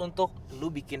Prambors untuk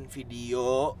lu bikin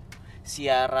video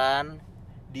siaran,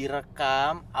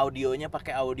 direkam, audionya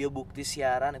pakai audio bukti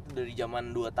siaran, itu dari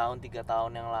zaman 2 tahun 3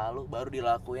 tahun yang lalu, baru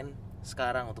dilakuin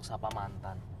sekarang untuk sapa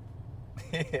mantan.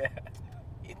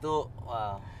 Itu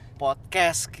wow,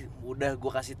 podcast udah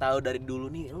gue kasih tahu dari dulu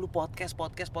nih, lu podcast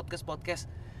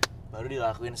baru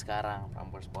dilakuin sekarang.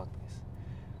 Prambors podcast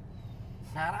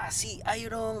narasi, ayo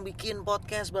dong bikin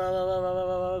podcast bla bla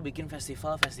bla, bikin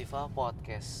festival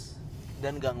podcast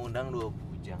dan gak ngundang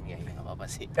duobudjang. Ya nggak apa-apa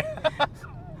sih.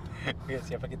 Ya,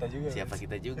 siapa kita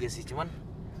juga sih, cuman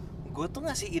gue tuh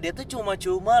ngasih ide tuh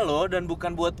cuma-cuma loh, dan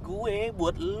bukan buat gue,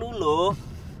 buat lu loh.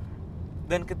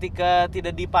 Dan ketika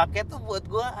tidak dipakai tuh buat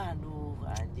gue, aduh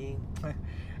anjing.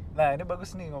 Nah ini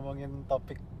bagus nih ngomongin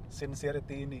topik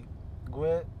sincerity ini.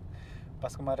 Gue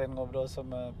pas kemarin ngobrol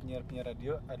sama penyiar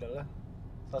radio adalah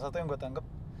salah satu yang gue tanggap,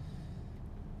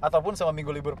 ataupun sama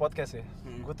minggu libur podcast ya,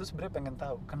 gue tuh sebenarnya pengen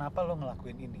tahu kenapa lo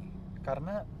ngelakuin ini.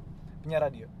 Karena punya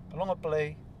radio, lo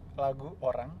nge-play lagu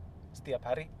orang setiap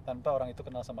hari tanpa orang itu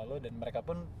kenal sama lo, dan mereka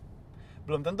pun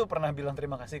belum tentu pernah bilang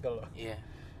terima kasih ke lo.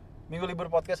 Minggu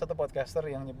libur podcast atau podcaster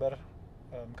yang nyebar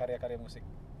karya-karya musik,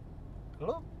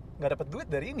 lo nggak dapat duit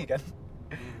dari ini kan?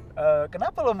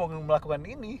 Kenapa lo mau melakukan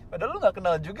ini? Padahal lo nggak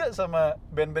kenal juga sama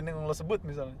band-band yang lo sebut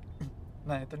misalnya.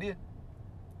 Nah itu dia.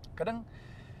 Kadang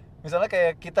misalnya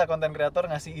kayak kita konten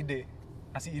kreator ngasih ide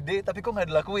tapi kok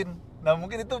nggak dilakuin. Nah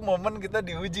mungkin itu momen kita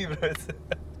diuji bro.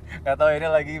 Nggak tahu ini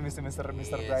lagi Mr.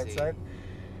 Brightside.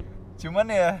 Cuman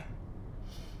ya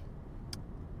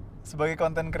sebagai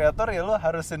konten kreator ya lo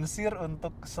harus sincere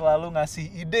untuk selalu ngasih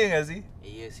ide nggak sih?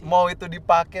 Iya sih. Mau itu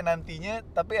dipakai nantinya,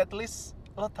 tapi at least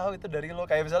lo tahu itu dari lo.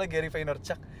 Kayak misalnya Gary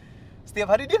Vaynerchuk,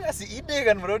 setiap hari dia ngasih ide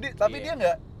kan bro, tapi dia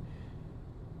nggak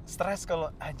stres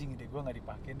kalau anjing ide gue nggak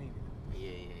dipakai nih.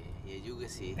 Iya juga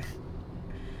sih.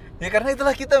 Ya karena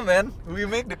itulah kita man, we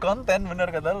make the content,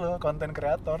 bener kata lo, konten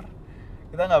kreator.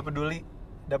 Kita nggak peduli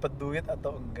dapat duit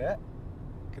atau enggak,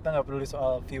 kita nggak peduli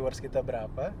soal viewers kita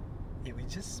berapa, ya we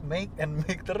just make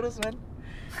terus man.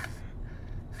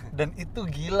 Dan itu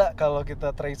gila kalau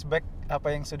kita trace back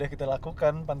apa yang sudah kita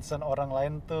lakukan. Pantesan orang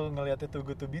lain tuh ngeliatnya too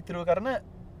good to be true, karena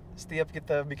setiap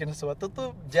kita bikin sesuatu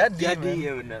tuh jadi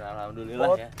ya bener,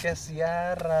 alhamdulillah. Podcast,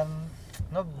 siaran,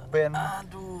 ngeband.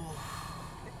 Aduh.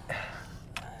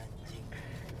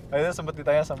 Itu sempat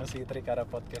ditanya sama si Trikara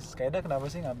Podcast, kayaknya kenapa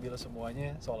sih ngambil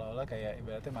semuanya seolah-olah kayak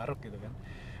ibaratnya maruk gitu kan.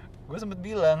 Gue sempet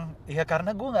bilang, ya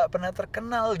karena gue gak pernah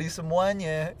terkenal di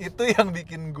semuanya. Itu yang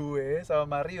bikin gue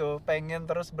sama Mario pengen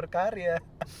terus berkarya.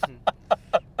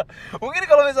 Mungkin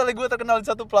kalau misalnya gue terkenal di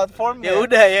satu platform ya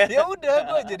udah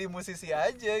gue jadi musisi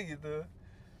aja gitu.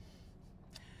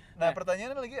 Nah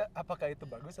pertanyaannya lagi, apakah itu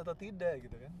bagus atau tidak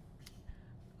gitu kan.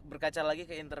 Berkaca lagi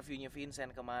ke interviewnya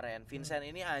Vincent kemarin. Vincent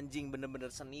ini anjing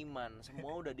bener-bener seniman.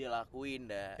 Semua udah dia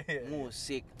lakuin dah.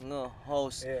 Musik,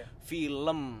 nge-host,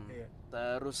 film,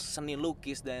 terus seni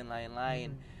lukis dan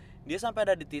lain-lain. Dia sampai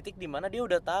ada di titik dimana dia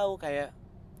udah tahu kayak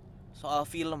soal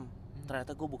film.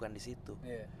 Ternyata gue bukan di situ.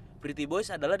 Pretty Boys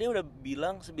adalah dia udah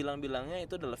bilang sebilang-bilangnya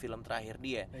itu adalah film terakhir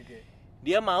dia.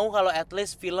 Dia mau kalau at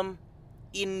least film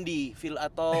indie,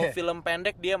 atau film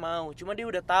pendek dia mau. Cuma dia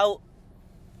udah tahu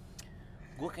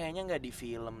gue kayaknya nggak di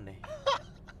film deh.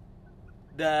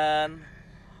 Dan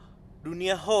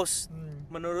dunia host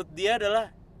menurut dia adalah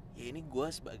ya ini gue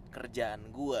sebagai kerjaan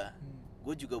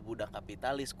gue juga budak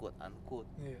kapitalis quote unquote.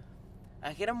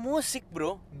 Akhirnya musik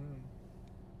bro.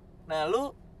 Nah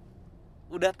lu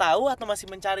udah tahu atau masih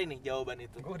mencari nih jawaban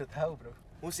itu? Gue udah tahu bro.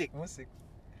 Musik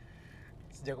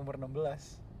sejak umur 16.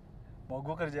 Mau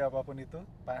gue kerja apapun itu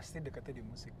pasti deketnya di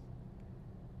musik.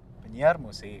 Penyiar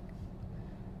musik,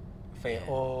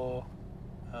 VO,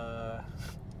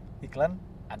 iklan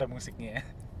ada musiknya.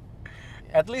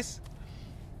 At least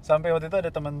sampai waktu itu ada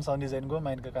teman sound design gue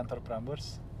main ke kantor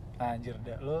Prambors. Anjir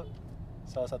dah, lo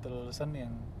salah satu lulusan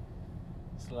yang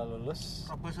setelah lulus.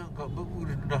 Apa sih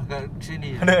udah gak di sini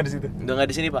ya? Udah gak di situ. Udah gak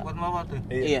di sini pak? Buat mama tuh.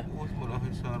 Iya.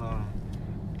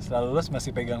 Setelah lulus masih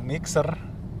pegang mixer.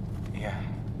 Iya.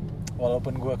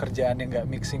 Walaupun gue kerjaannya nggak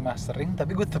mixing mastering,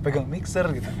 tapi gue tetap pegang mixer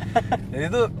gitu.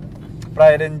 Jadi itu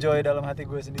pride and joy dalam hati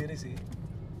gue sendiri sih.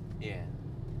 Iya.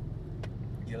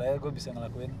 Gila ya gue bisa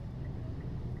ngelakuin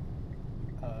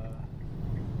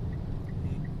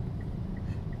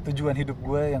tujuan hidup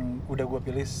gue yang udah gue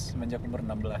pilih semenjak umur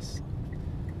 16.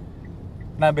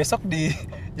 Nah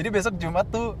jadi besok Jumat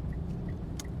tuh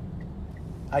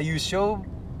Ayu Show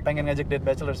pengen ngajak Dead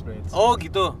Bachelors bro. Oh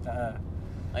gitu.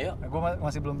 Ayo. Nah, gue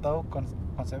masih belum tahu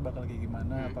konsepnya bakal kayak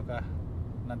gimana. Apakah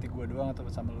nanti gue doang atau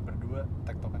sama lu berdua,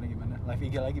 tektokannya gimana, live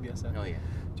IG lagi biasa. Oh iya.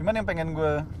 Cuman yang pengen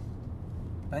gue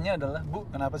tanya adalah, Bu,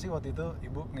 kenapa sih waktu itu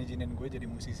ibu ngizinin gue jadi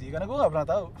musisi? Karena gue nggak pernah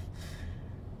tahu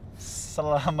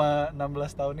selama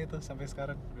 16 tahun itu sampai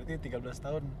sekarang, berarti 13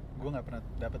 tahun gue nggak pernah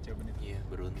dapat jawaban itu. Iya,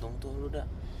 beruntung tuh lu dah.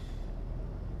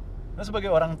 Nah sebagai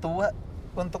orang tua,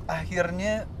 untuk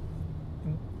akhirnya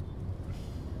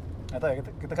nggak tahu ya,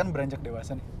 kita kan beranjak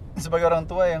dewasa nih. Sebagai orang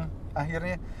tua yang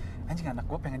akhirnya anjing anak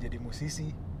gue pengen jadi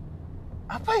musisi,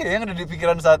 apa ya yang ada di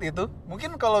pikiran saat itu?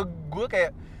 Mungkin kalau gue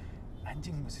kayak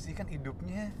anjing musisi kan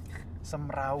hidupnya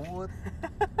semrawut,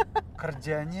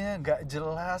 kerjanya nggak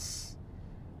jelas,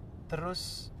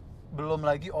 terus belum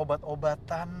lagi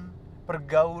obat-obatan,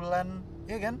 pergaulan,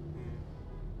 ya kan?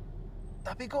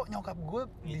 Tapi kok nyokap gue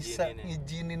bisa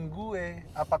ngizinin gue?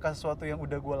 Apakah sesuatu yang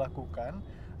udah gue lakukan?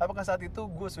 Apakah saat itu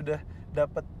gue sudah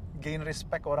dapat gain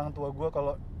respect orang tua gue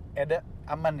kalau Eda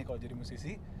aman nih kalau jadi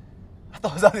musisi?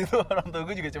 Atau saat itu orang tua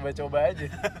gue juga coba-coba aja?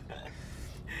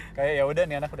 Kayak ya udah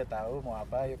nih anak udah tahu mau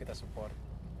apa, yuk kita support.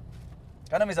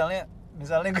 Karena misalnya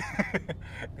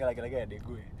gue lagi-lagi adek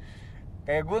gue.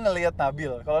 Kayak gue ngelihat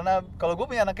Nabil. Kalau gue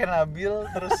punya anaknya Nabil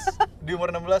terus di umur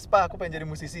 16, "Pak, aku pengen jadi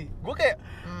musisi." Gue kayak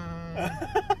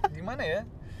gimana ya?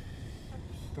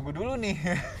 Tunggu dulu nih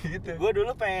gitu. Gue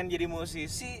dulu pengen jadi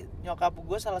musisi, nyokap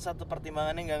gue salah satu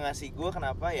pertimbangannya nggak ngasih gue,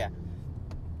 kenapa ya?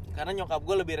 Karena nyokap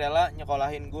gue lebih rela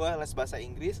nyekolahin gue les bahasa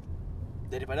Inggris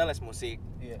daripada les musik.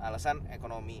 Iya. Alasan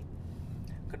ekonomi.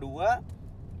 Kedua,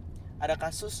 ada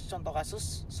contoh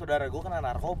kasus saudara gue kena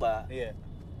narkoba. Iya.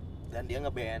 Dan dia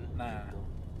nge-ban. Nah, gitu.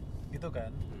 Itu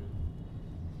kan.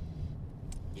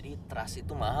 Jadi trust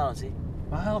itu mahal sih.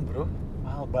 Mahal, Bro.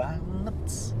 Mahal banget.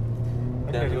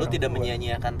 Dan lu tidak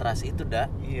menyia-nyiakan trust itu,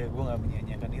 dah. Iya, gue gak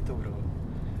menyia-nyiakan itu, Bro.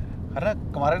 Karena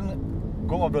kemarin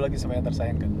gue ngobrol lagi sama yang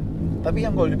tersayang kan. Tapi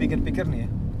yang gue dipikir-pikir nih ya,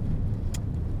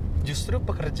 justru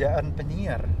pekerjaan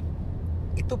penyiar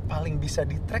itu paling bisa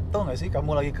di-track, tau gak sih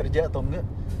kamu lagi kerja atau enggak.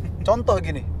 Contoh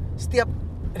gini, setiap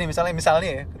ini misalnya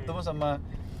ya, ketemu sama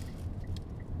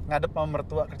ngadep sama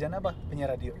mertua, kerjaan apa?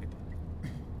 Penyiar radio gitu.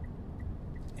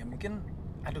 Ya mungkin,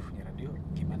 aduh penyiar radio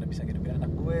gimana bisa ngidupin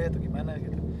anak gue atau gimana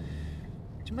gitu.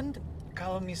 Cuman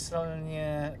kalau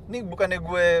misalnya, ini bukannya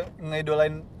gue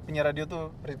ngidolain penyiar radio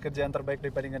tuh kerjaan terbaik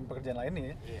dibandingkan pekerjaan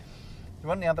lainnya ya. Iya.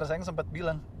 Cuman yang tersayang sempat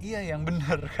bilang, iya yang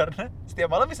benar karena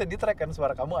setiap malam bisa di-track kan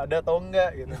suara kamu ada atau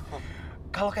enggak gitu.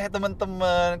 Kalau kayak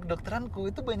teman-teman kedokteranku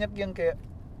itu banyak yang kayak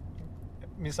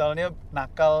misalnya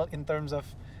nakal in terms of,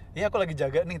 iya aku lagi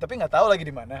jaga nih tapi nggak tahu lagi di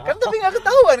mana kan, tapi nggak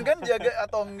ketahuan kan jaga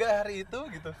atau enggak hari itu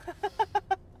gitu.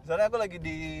 Misalnya aku lagi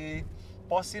di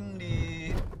posin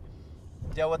di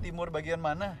Jawa Timur bagian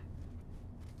mana,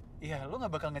 iya lu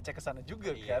nggak bakal ngecek ke sana juga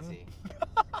Iya kan. sih.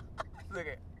 Itu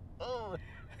kayak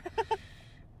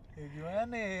ya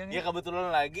gimana ya? Ya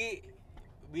kebetulan lagi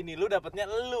bini lu dapetnya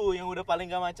lu yang udah paling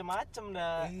gak macem-macem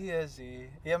dah. Iya sih.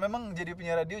 Ya memang jadi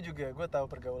penyiar radio juga gue tahu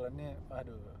pergaulannya,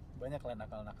 aduh banyak lah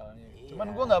nakal-nakalnya. Iya.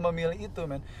 Cuman gue nggak memilih itu,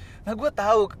 men. Nah gue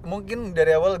tahu, mungkin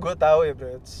dari awal gue tahu ya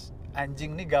bro,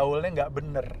 anjing nih gaulnya nggak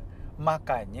bener,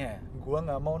 makanya gue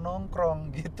nggak mau nongkrong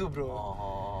gitu bro.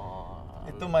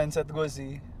 Itu mindset gue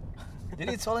sih.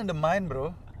 Jadi it's all in the mind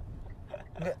bro.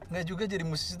 Nggak juga jadi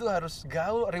musisi itu harus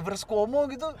gaul, reverse Cuomo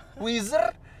gitu,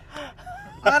 Weezer.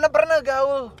 Mana pernah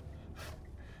gaul?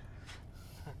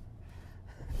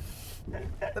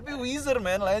 Tapi Weezer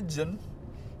man, legend.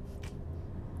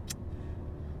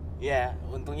 Ya,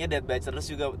 untungnya Dead Bachelors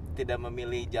juga tidak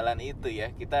memilih jalan itu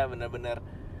ya. Kita benar-benar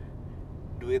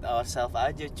do it ourselves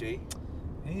aja cuy.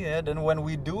 Iya, dan when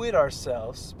we do it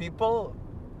ourselves, people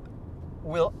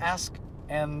will ask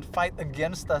and fight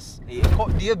against us. Iya.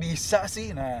 Kok dia bisa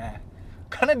sih? Nah,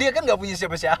 karena dia kan nggak punya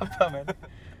siapa-siapa man.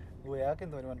 Gue yakin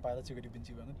teman-teman pilot juga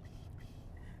dibenci banget.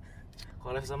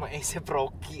 Collab sama A$AP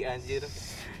Rocky anjir.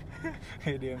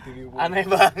 Di MTV World. Aneh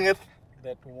banget.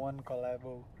 That one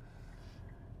collabo.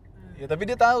 Ya tapi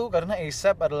dia tahu karena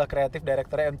A$AP adalah kreatif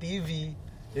director MTV.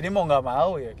 Jadi mau nggak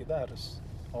mau ya kita harus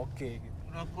oke gitu.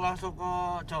 Udah langsung ke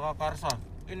Jagakarsa.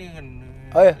 Ini kan.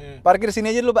 Oh ya, parkir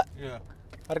sini aja dulu pak. Iya.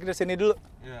 Parkir sini dulu.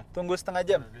 Iya. Tunggu setengah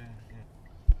jam. Iya.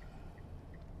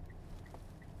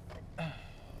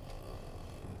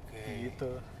 Oke. Gitu.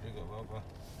 Iya enggak apa-apa.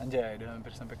 Anjay, udah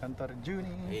hampir sampai kantor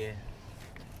Juni. Iya.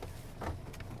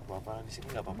 Apa-apa di sini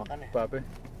enggak apa-apa kan ya? Apa?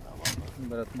 Enggak apa-apa.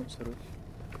 Beratmu suruh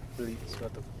beli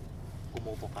sesuatu. Gua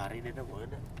mau pokari deh dah, boleh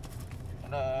dah.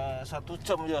 Ada 1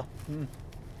 jam ya.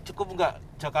 Cukup enggak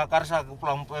Jagakarsa ke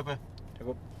pulang PP?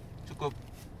 Cukup. Cukup.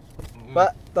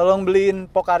 Pak, tolong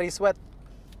beliin Pocari Sweat.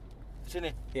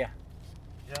 Sini. Iya.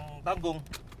 Yang tanggung.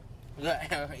 Enggak,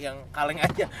 yang kaleng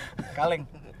aja. Kaleng.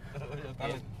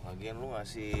 Kaleng. Lagian lu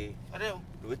ngasih Ada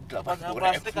duit yang 80.000.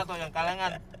 plastik atau yang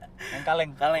kalengan? Yang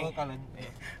kaleng. Kaleng. Oh, kaleng.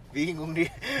 Bingung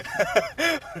dia.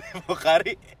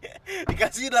 Pokari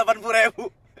dikasih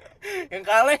 80.000. Yang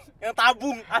kaleng, yang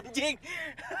tabung anjing.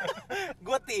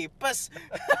 Gua tipes.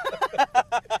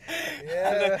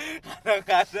 Iya.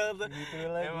 Kadang-kadang tuh Gitu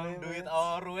lah emang gue, duit Mas.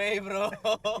 our way, bro.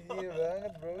 Iya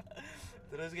banget, bro.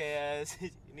 Terus kayak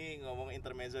ini ngomong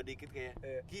intermezzo dikit kayak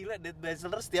Iya. gila Dead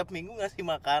Bachelor setiap minggu ngasih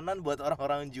makanan buat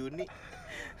orang-orang Juni.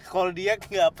 Kalau dia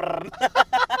nggak pernah.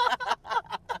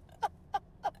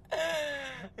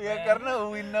 Ya karena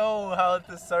we know how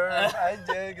to serve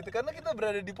aja gitu. Karena kita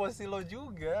berada di posisi lo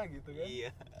juga gitu kan. Iya.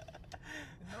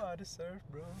 You know how to serve,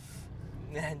 bro.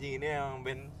 Nah, anjing ini emang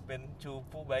ben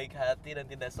cupu, baik hati dan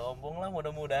tidak sombong lah,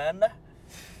 mudah-mudahan dah.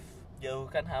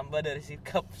 Jauhkan hamba dari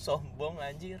sikap sombong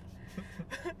anjir.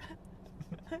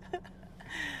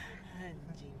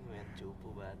 Anjing ben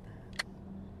cupu banget.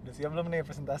 Udah siap belum nih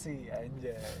presentasi?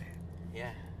 Anjay.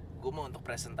 Ya, gue mau untuk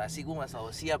presentasi gue nggak selalu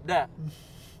siap dah.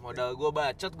 Modal gue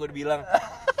bacot, gue bilang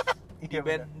Iya,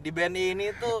 di band ini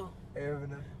tuh Iya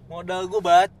benar. Modal gue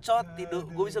bacot, tidur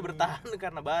gue bisa bertahan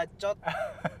karena bacot.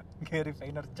 Gary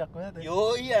Vaynerchuk banget ya.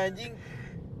 Yoi anjing.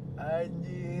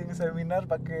 Anjing, seminar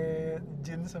pakai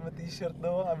jeans sama t-shirt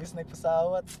doang habis naik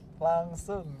pesawat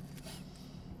langsung.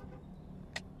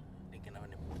 Ini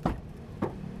kenapa nih?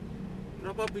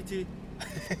 Berapa biji?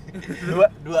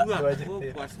 Dua aja. Oh,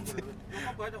 Iya. puas.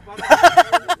 Kenapa banyak banget?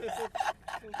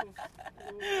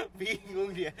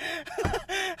 Bingung dia.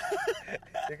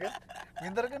 Ya kan?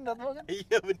 Pinter kan Datmo kan?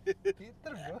 Iya bener.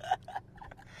 Pinter bro.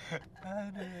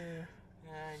 Aduh.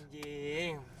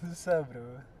 Anjing. Susah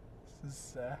bro.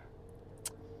 Susah.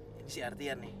 Ini si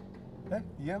Artian nih. Hah?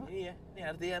 Iya Pak? Iya, ini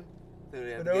Artian. Tuh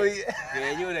lihat. Udah iya.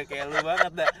 Kayaknya udah kayak lu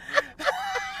banget dah.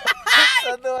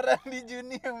 Satu orang di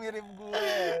Juni yang mirip gue.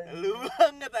 Lu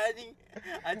banget anjing.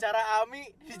 Acara Ami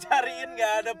dicariin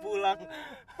enggak ada pulang.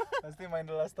 Pasti main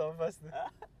The Last of Us tuh.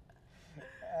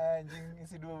 Anjing,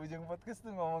 isi Dua Bujang podcast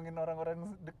tuh ngomongin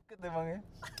orang-orang deket emang ya.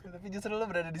 Tapi justru lo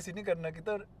berada di sini karena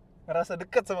kita ngerasa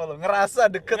deket sama lo. Ngerasa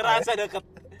deket.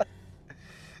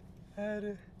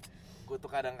 Aduh. Gue tuh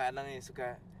kadang-kadang nih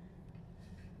suka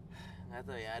nggak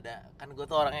tahu ya, ada kan gue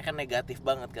tuh orangnya kan negatif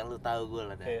banget kan, lu tahu gue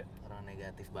lah, Iya. orang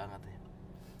negatif banget ya.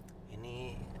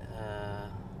 Ini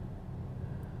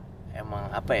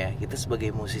emang apa ya, kita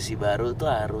sebagai musisi baru tuh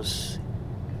harus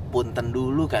punten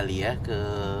dulu kali ya ke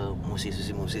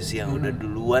musisi-musisi yang udah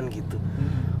duluan gitu.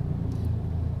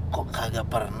 Kok kagak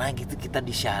pernah gitu kita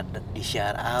di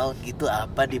share out gitu,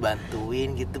 apa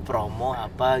dibantuin gitu, promo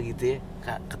apa gitu ya.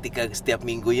 Ketika setiap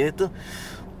minggunya itu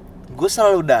gue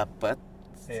selalu dapet,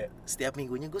 setiap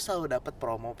minggunya gue selalu dapet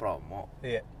promo-promo.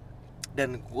 Iya.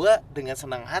 Dan gue dengan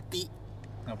senang hati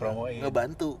Ngepromoin.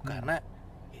 ngebantu karena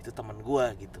itu teman gue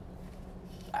gitu.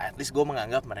 At least gue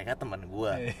menganggap mereka teman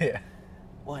gue. Iya.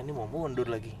 Wah ini mau mundur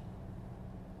lagi.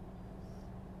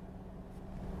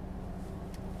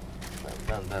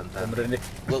 Bentar. Beneran deh.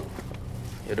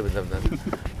 Yaudah bentar.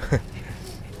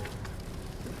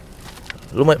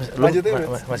 Lu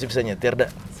masih bisa nyetir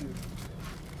dah.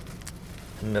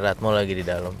 Ini Ratmo lagi di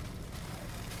dalam.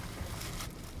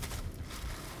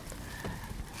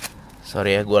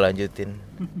 Sorry ya, gue lanjutin.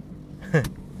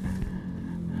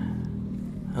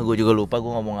 Gue juga lupa gue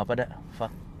ngomong apa dah.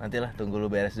 Fuck, nantilah tunggu lu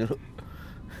beres dulu.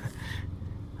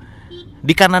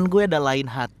 Di kanan gue ada Lain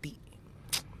Hati,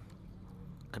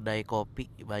 kedai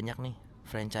kopi banyak nih,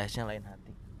 franchise-nya Lain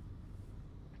Hati.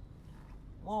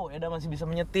 Wow, Eda masih bisa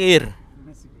menyetir.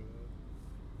 Masih bro.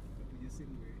 Punya SIM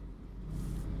gue.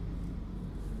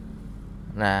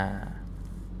 Nah,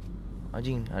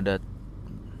 anjing ada.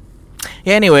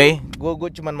 Ya anyway, gue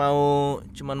cuman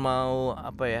mau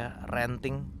apa ya,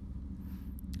 ranting.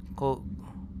 Kok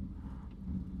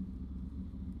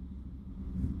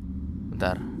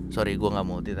bentar, sorry gue nggak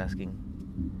multitasking.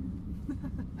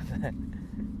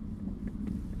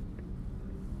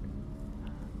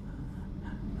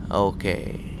 Oke.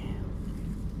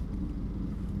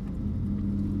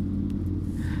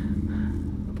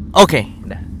 Oke,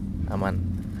 udah aman.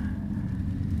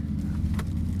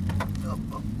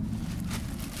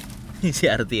 Si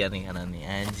Artian nih kanan nih,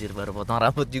 anjir baru potong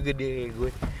rambut juga dia kayak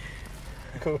gue.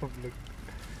 Goblok.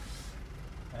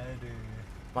 Aduh.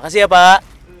 Makasih ya Pak.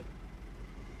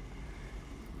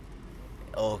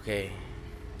 Oke.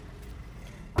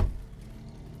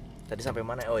 Tadi sampai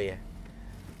mana? Oh ya.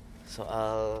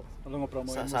 Soal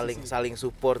saling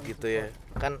support gitu ya.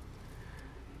 Kan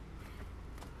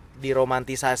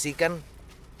diromantisasi kan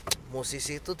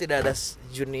musisi itu tidak ada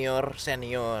junior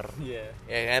senior. Iya.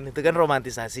 Ya kan? Itu kan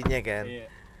romantisasinya kan. Iya.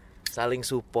 Saling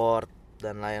support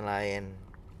dan lain-lain.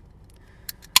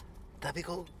 Tapi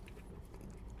kok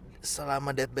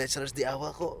selama Dead Bachelors di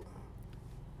awal kok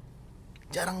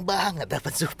jarang banget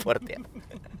dapat support ya.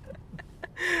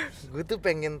 Gue tuh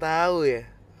pengen tahu ya,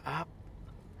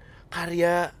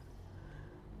 karya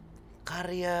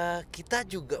kita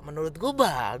juga menurut gue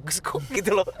bagus kok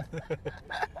gitu loh.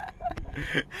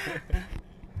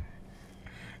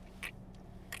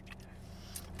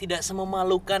 Tidak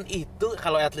sememalukan itu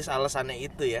kalau at least alasannya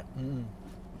itu ya.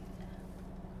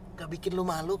 Gak bikin lu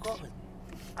malu kok.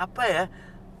 Apa ya?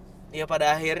 Ya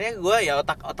pada akhirnya gue ya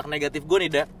otak negatif gue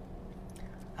nih dah.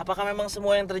 Apakah memang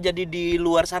semua yang terjadi di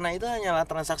luar sana itu hanyalah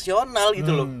transaksional gitu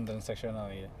loh?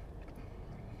 Transaksional ya.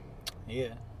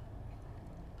 Iya.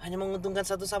 Hanya menguntungkan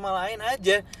satu sama lain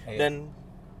aja. Iya. Dan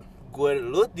gue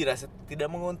lu dirasa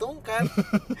tidak menguntungkan.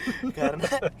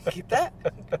 Karena kita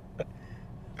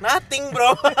nothing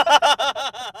bro.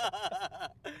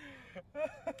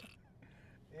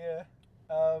 Iya.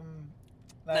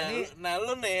 Nah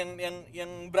lu nih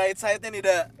yang bright side-nya nih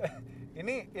dah.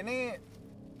 Ini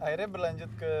akhirnya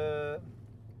berlanjut ke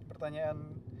pertanyaan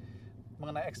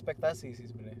mengenai ekspektasi sih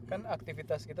sebenarnya. Kan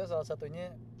aktivitas kita salah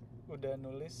satunya udah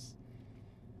nulis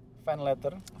fan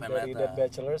letter dari Dead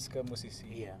Bachelors ke musisi.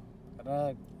 Iya.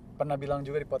 Karena pernah bilang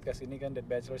juga di podcast ini kan, Dead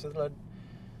Bachelors itu adalah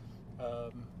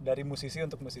dari musisi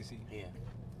untuk musisi. Iya.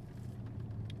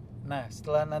 Nah,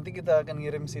 setelah nanti kita akan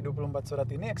ngirim si 24 surat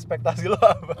ini, ekspektasi lo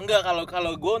apa? Enggak,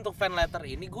 kalau gue untuk fan letter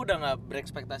ini gue udah nggak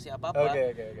berekspektasi apa-apa.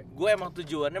 Oke. Gue emang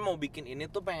tujuannya mau bikin ini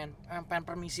tuh pengen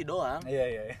permisi doang.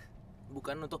 Iya.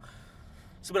 Bukan untuk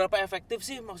seberapa efektif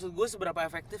sih, maksud gue seberapa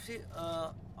efektif sih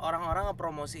orang-orang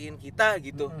ngepromosiin kita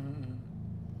gitu.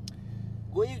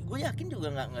 Gue yakin juga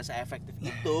nggak seefektif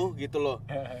itu gitu loh.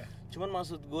 Cuman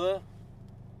maksud gue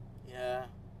ya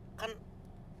kan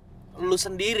lu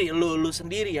sendiri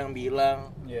yang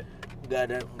bilang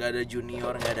nggak ada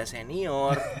junior, nggak ada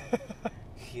senior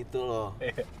gitu loh.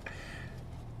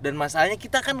 Dan masalahnya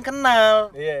kita kan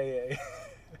kenal. Iya.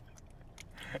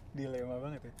 Dilema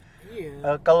banget ya.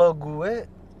 Iya. Kalau gue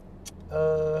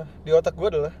di otak gue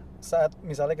adalah saat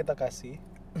misalnya kita kasih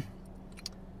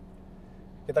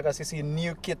si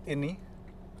new kid ini,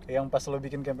 yang pas lo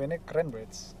bikin campaign-nya keren bro.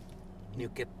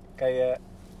 New kid kayak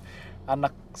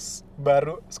anak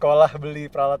baru sekolah beli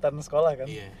peralatan sekolah kan.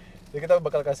 Iya. Jadi kita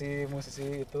bakal kasih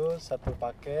musisi itu satu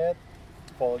paket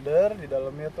folder, di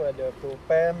dalamnya tuh ada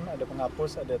pulpen, ada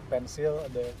penghapus, ada pensil,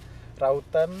 ada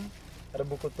rautan, ada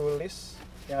buku tulis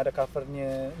yang ada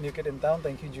covernya New Kid in Town,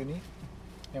 thank you Juni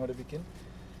yang udah bikin,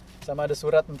 sama ada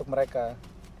surat untuk mereka.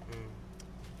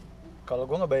 Kalau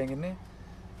gue ngebayanginnya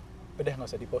udah nggak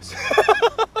usah di-post.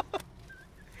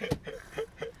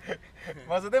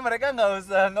 Maksudnya mereka nggak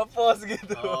usah nge-post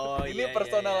gitu. Ini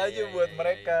personal aja buat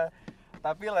mereka.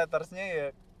 Tapi lettersnya ya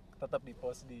tetap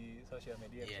di-post di sosial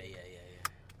media. Iya.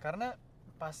 Karena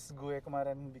pas gue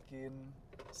kemarin bikin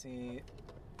si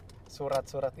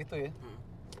surat-surat itu ya,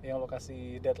 yang lo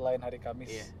kasih deadline hari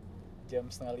Kamis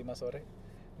jam 4:30 sore,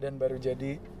 dan baru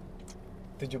jadi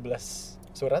 17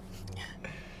 surat.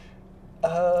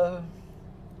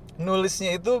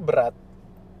 Nulisnya itu berat.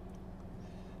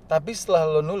 Tapi setelah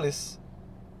lo nulis,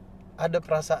 ada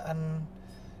perasaan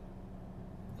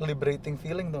liberating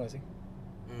feeling tuh gak sih?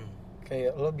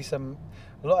 Kayak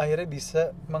lo akhirnya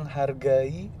bisa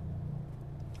menghargai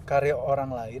karya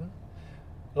orang lain.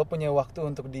 Lo punya waktu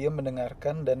untuk diam,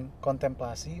 mendengarkan dan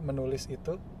kontemplasi, menulis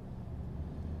itu.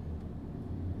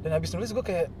 Dan habis nulis gue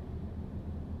kayak,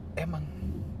 emang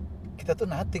kita tuh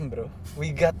nothing bro,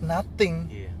 we got nothing.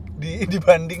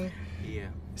 Dibanding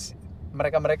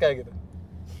mereka gitu.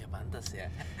 Iya pantas ya.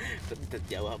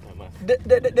 Terjawab memang.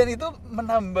 Dan itu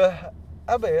menambah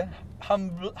apa ya,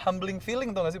 humbling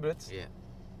feeling tuh gak sih bro? Iya.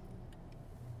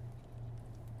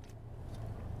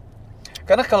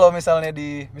 Karena kalau misalnya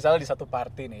di satu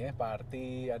party nih ya,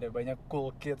 party ada banyak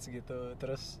cool kids gitu,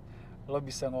 terus lo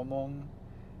bisa ngomong,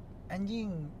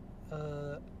 anjing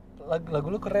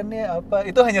lagu lo keren ya apa,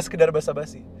 itu hanya sekedar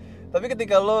basa-basi. Tapi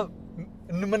ketika lo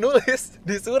menulis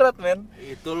di surat men,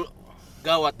 itu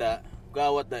gawat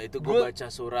dah itu. Gue baca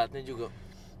suratnya juga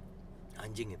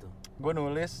anjing itu. Gue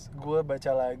nulis, gue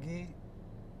baca lagi,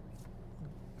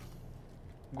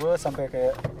 gue sampai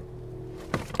kayak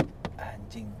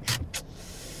anjing,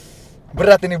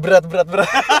 berat berat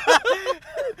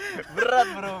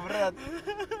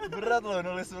loh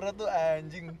nulis surat tuh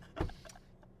anjing,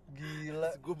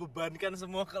 gila. Gue bebankan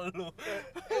semua ke lu.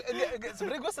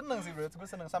 Sebenarnya gue seneng sih bro, gue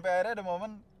seneng. Sampai akhirnya ada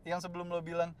momen yang sebelum lo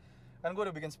bilang, kan gue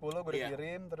udah bikin 10, gue udah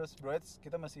kirim, terus bro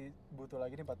kita masih butuh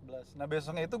lagi nih 14. Nah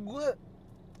besoknya itu gue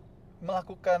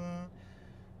melakukan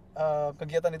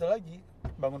kegiatan itu lagi,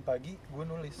 bangun pagi gue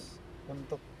nulis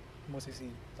untuk musisi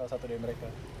salah satu dari mereka.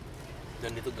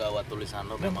 Dan itu gawat tulisan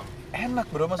lo memang. Enak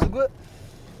bro, maksud gue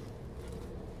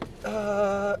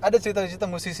ada cerita-cerita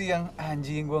musisi yang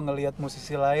anjing, gue ngelihat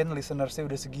musisi lain listenersnya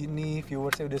udah segini,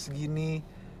 viewersnya udah segini.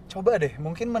 Coba deh,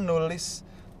 mungkin menulis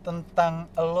tentang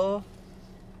lo,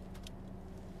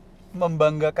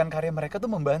 membanggakan karya mereka tuh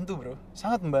membantu bro,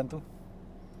 sangat membantu.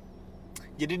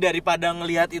 Jadi daripada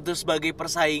ngelihat itu sebagai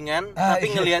persaingan, tapi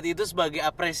ngelihat itu sebagai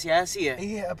apresiasi ya.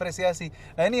 Iya, apresiasi.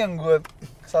 Nah ini yang gue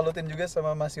salutin juga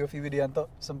sama Mas Yofi Widianto,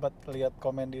 sempat lihat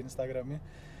komen di Instagramnya.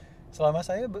 Selama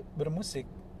saya bermusik,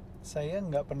 saya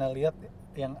nggak pernah lihat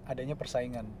yang adanya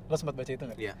persaingan. Lo sempat baca itu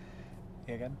nggak? Iya.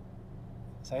 Iya kan?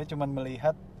 Saya cuma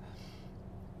melihat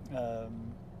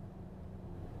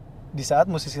di saat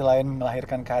musisi lain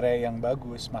melahirkan karya yang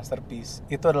bagus, masterpiece,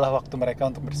 itu adalah waktu mereka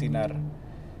untuk bersinar.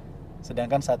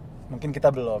 Sedangkan saat mungkin kita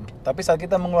belum. Tapi saat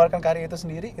kita mengeluarkan karya itu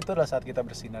sendiri, itu adalah saat kita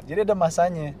bersinar. Jadi ada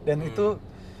masanya. Dan itu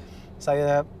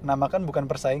saya namakan bukan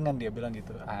persaingan, dia bilang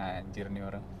gitu. Anjir nih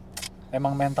orang.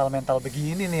 Emang mental-mental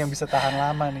begini nih yang bisa tahan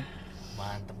lama nih.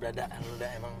 Mantep dah, lu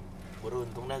dah emang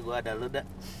beruntung dah gue ada lu dah.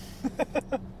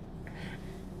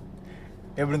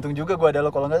 Ya beruntung juga gue ada lo,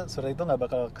 kalau nggak surat itu nggak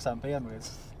bakal kesampaian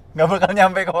guys, nggak bakal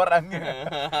nyampe ke orangnya.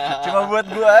 Cuma buat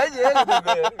gue aja gitu,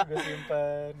 gue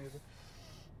simpan gitu.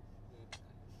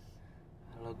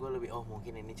 Kalau gue lebih,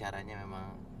 mungkin ini caranya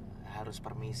memang harus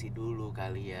permisi dulu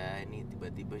kali ya. Ini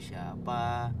tiba-tiba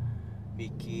siapa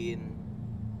bikin,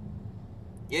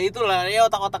 ya itulah ya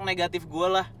otak-otak negatif gue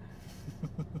lah.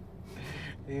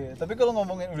 Iya, tapi kalau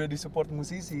ngomongin udah di support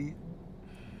musisi,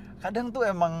 kadang tuh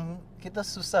emang kita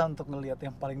susah untuk ngelihat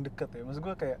yang paling deket ya. Maksud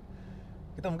gue kayak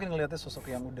kita mungkin ngelihatnya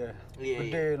sosok yang udah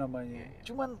gede namanya.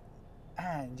 Cuman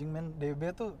anjing men,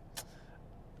 DB tuh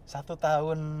 1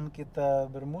 tahun kita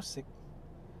bermusik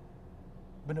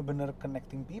bener-bener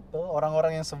connecting people,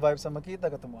 orang-orang yang survive sama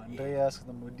kita, ketemu Andreas,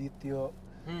 ketemu Dityo,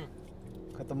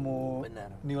 ketemu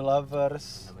New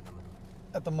Lovers,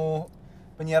 ketemu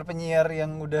penyiar-penyiar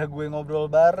yang udah gue ngobrol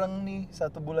bareng nih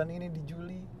 1 bulan ini di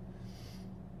Juli.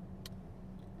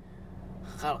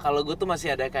 Kalau gue tuh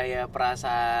masih ada kayak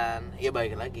perasaan, ya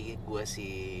balik lagi gue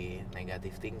sih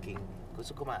negative thinking. Gue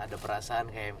suka ada perasaan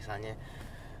kayak misalnya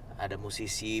ada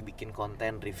musisi bikin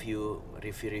konten review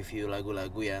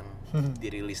lagu-lagu yang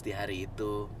dirilis di hari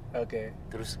itu. Oke.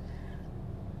 Terus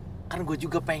kan gue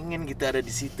juga pengen gitu ada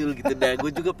di situ gitu dah. Gue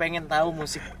juga pengen tahu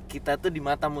musik kita tuh di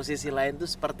mata musisi lain tuh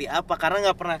seperti apa, karena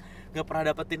nggak pernah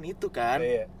dapetin itu kan.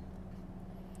 Iya.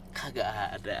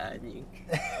 Kagak ada anjing.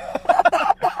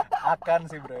 Akan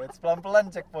sih bro, pelan-pelan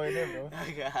checkpointnya bro.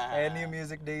 Kagak. New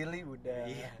Music Daily udah,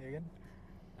 Iya. Ya kan?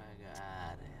 Kagak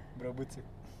ada. Brobut sih.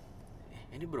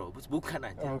 Ini Brobus bukan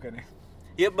aja. Oh bukan ya.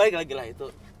 Ya baik lagi lah itu.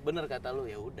 Bener kata lu,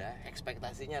 ya udah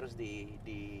ekspektasinya harus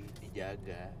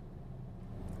dijaga.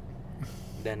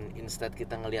 Dan instead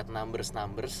kita ngelihat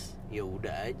numbers, ya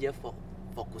udah aja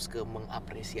fokus ke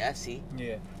mengapresiasi.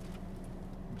 Iya.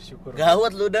 Bersyukur.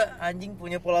 Gawat lu dah, anjing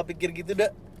punya pola pikir gitu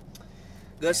dah.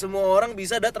 Gak semua orang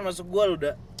bisa dah, termasuk gua lu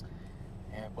dah.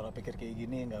 Ya pola pikir kayak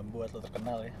gini nggak buat lo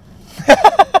terkenal ya.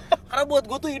 Karena buat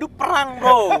gua tuh hidup perang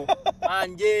bro.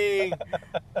 Anjing.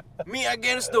 Me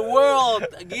against the world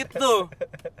gitu.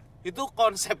 Itu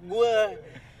konsep gua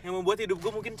yang membuat hidup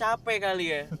gua mungkin capek kali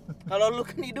ya. Kalau lu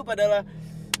kan hidup adalah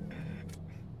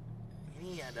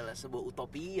sebuah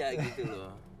utopia gitu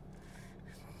loh.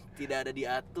 Tidak ada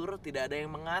diatur, tidak ada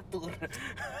yang mengatur.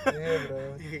 Iya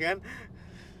bro. Iya kan?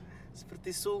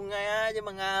 Seperti sungai aja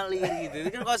mengalir gitu. Itu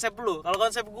kan konsep lu. Kalau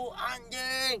konsep gua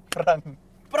anjing.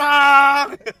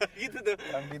 Perang. Gitu tuh.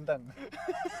 Perang bintang.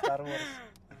 Star Wars.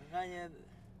 Makanya.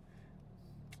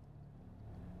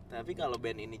 Tapi kalau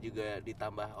band ini juga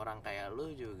ditambah orang kayak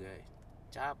lu juga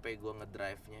capek gua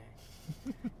ngedrive-nya.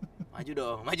 Maju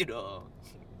dong.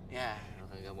 Ya, lu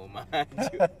kagak mau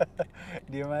maju.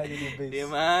 Diam aja di base.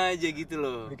 Diam aja gitu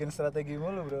loh. Bikin strategi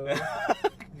mulu bro.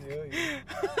 Yoi.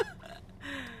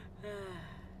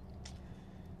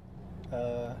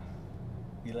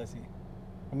 Gila sih.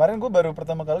 Kemarin gue baru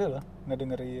pertama kali loh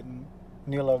ngedengerin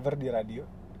New Lover di radio,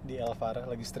 di Elvara,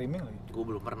 lagi streaming lagi. Gue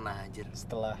belum pernah anjir.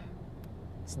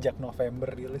 Sejak November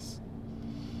rilis.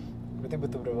 Berarti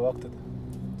butuh berapa waktu tuh?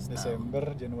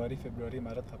 Desember, Januari, Februari,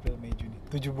 Maret, April, Mei, Juni.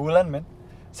 7 bulan men.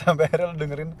 Sampai akhirnya lo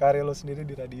dengerin karya lo sendiri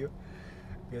di radio.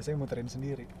 Biasanya muterin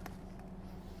sendiri.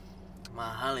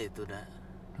 Mahal itu dah.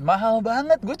 Mahal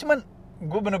banget.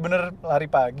 Gue bener-bener lari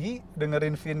pagi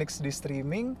dengerin Phoenix di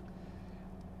streaming.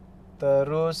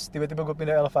 Terus tiba-tiba gue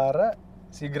pindah Elvara,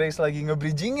 si Grace lagi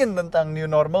nge-bridgingin tentang New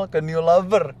Normal ke New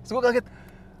Lover. Terus gue kaget,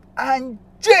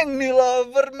 anjing New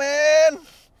Lover men.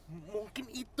 Mungkin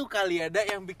itu kali ada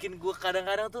yang bikin gue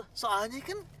kadang-kadang tuh, soalnya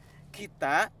kan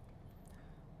kita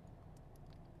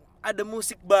ada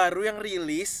musik baru yang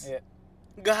rilis,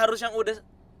 gak harus yang udah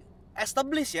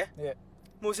established ya.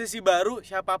 Musisi baru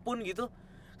siapapun gitu,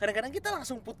 kadang-kadang kita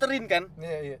langsung puterin kan.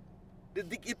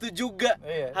 Detik itu juga,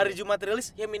 hari Jumat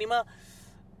rilis, ya minimal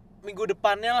minggu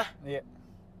depannya lah.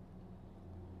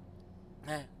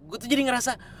 Nah, gue tuh jadi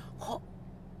ngerasa, kok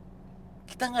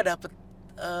kita nggak dapet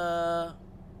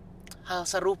hal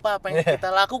serupa apa yang kita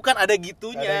lakukan, ada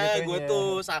gitunya. Gue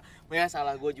tuh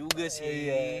salah gue juga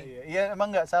sih. Iya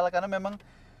emang nggak salah, karena memang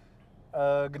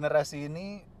generasi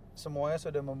ini semuanya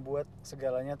sudah membuat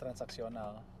segalanya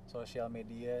transaksional, sosial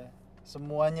media,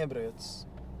 semuanya bro.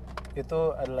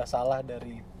 Itu adalah salah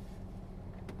dari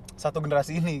satu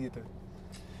generasi ini gitu.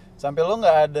 Sampai lo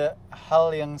nggak ada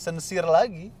hal yang sincere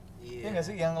lagi, ya nggak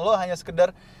sih? Yang lo hanya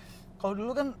sekedar, kalau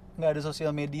dulu kan nggak ada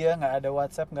sosial media, nggak ada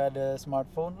WhatsApp, nggak ada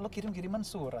smartphone, lo kirim-kiriman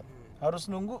surat,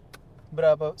 harus nunggu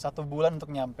berapa 1 bulan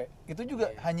untuk nyampe. Itu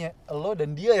juga hanya lo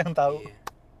dan dia yang tahu.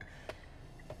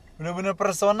 Bener-bener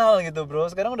personal gitu bro.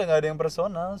 Sekarang udah nggak ada yang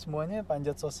personal, semuanya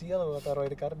panjat sosial kata Roy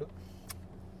Ricardo.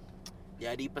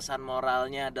 Jadi pesan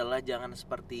moralnya adalah jangan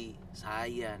seperti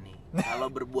saya nih. Kalau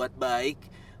berbuat baik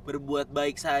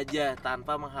saja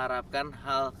tanpa mengharapkan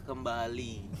hal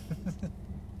kembali.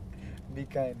 Be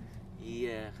kind.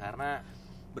 Iya, karena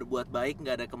berbuat baik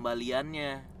nggak ada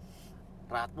kembaliannya.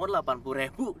 Ratmon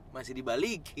 80.000 masih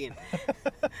dibalikin.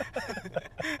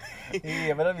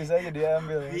 Iya, padahal bisa aja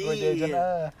diambil. Gua jajan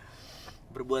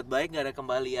Berbuat baik nggak ada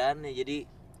kembaliannya.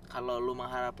 Jadi kalau lu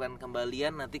mengharapkan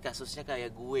kembalian, nanti kasusnya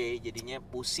kayak gue, jadinya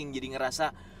pusing, jadi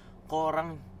ngerasa kok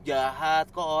orang jahat,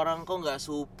 kok nggak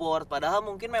support, padahal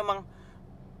mungkin memang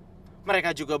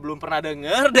mereka juga belum pernah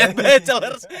denger dan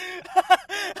bachelors.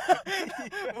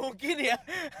 Mungkin ya.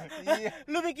 Iya.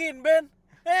 Lu bikin band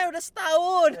udah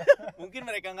setahun. Mungkin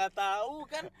mereka nggak tahu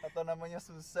kan, Atau namanya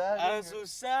susah gitu.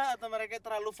 susah, atau mereka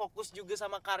terlalu fokus juga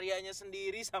sama karyanya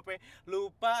sendiri sampai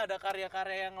lupa ada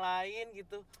karya-karya yang lain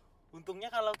gitu.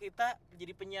 Untungnya kalau kita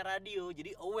jadi penyiar radio,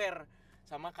 jadi aware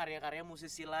sama karya-karya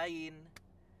musisi lain.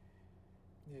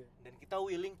 Iya. Dan kita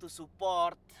willing to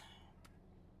support.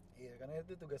 Iya, karena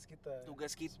itu tugas kita.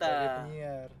 Sebagai Kita.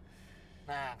 penyiar.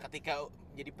 Nah, ketika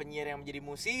jadi penyiar yang menjadi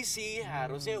musisi,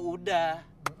 harusnya udah.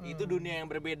 Itu dunia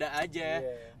yang berbeda aja.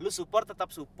 Iya. Lu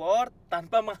tetap support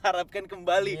tanpa mengharapkan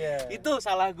kembali. Iya. Itu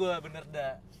salah gua, bener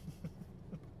dah.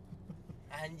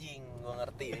 Anjing, gua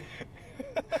ngerti nih.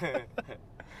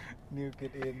 New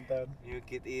kid in town. New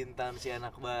kid in town, si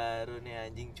anak baru nih,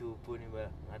 anjing cupu nih,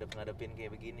 Bang. Ngadep-ngadepin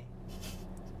kayak begini.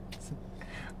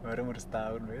 Baru umur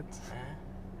setahun, bet. Hah?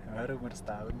 Baru umur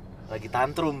setahun. Lagi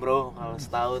tantrum, Bro. Kalau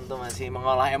setahun tuh masih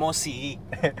mengolah emosi.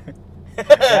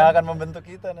 Yang akan membentuk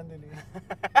kita nanti nih.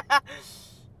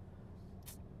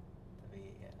 Tapi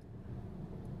ya.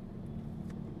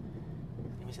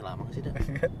 Ini masih lama gak sih, dah?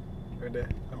 Udah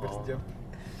hampir sejam.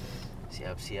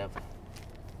 Siap-siap.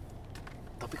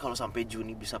 Tapi kalau sampai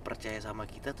Juni bisa percaya sama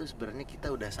kita tuh sebenarnya kita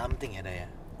udah something ya, Dah ya.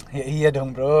 Ya iya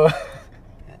dong, bro.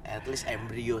 At least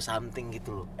embryo something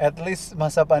gitu loh. At least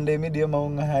masa pandemi dia mau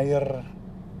nge-hire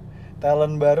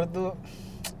talent baru tuh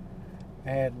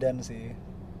edan sih.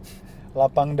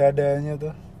 Lapang dadanya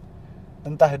tuh.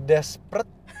 Entah desperate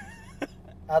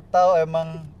atau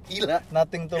emang Gila.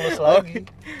 nothing tulus lagi.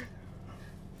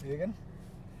 Iya kan?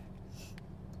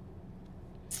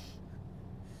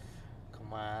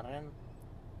 Kemarin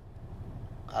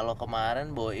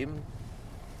Boim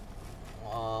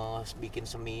bikin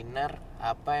seminar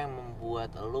apa yang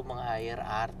membuat lu meng-hire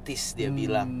artis, dia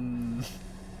bilang.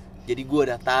 Jadi gue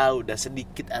udah tahu, udah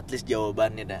sedikit at least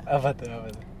jawabannya dah. Apa tuh?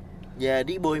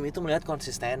 Jadi Boim itu melihat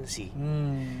konsistensi.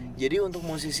 Jadi untuk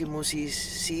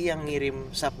musisi-musisi yang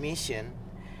ngirim submission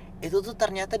itu tuh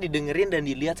ternyata didengerin dan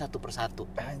dilihat satu persatu.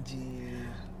 Anjir.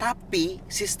 Tapi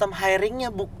sistem hiringnya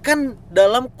bukan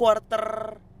dalam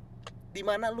quarter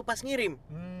dimana lu pas ngirim.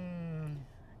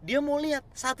 Dia mau lihat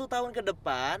 1 tahun ke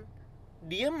depan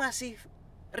dia masih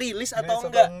rilis atau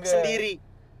enggak sendiri.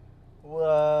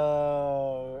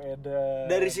 Wow, edan.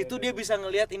 Dari situ dia bisa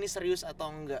ngelihat ini serius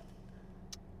atau enggak.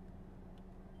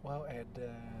 Wow,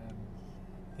 edan.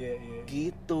 Iya.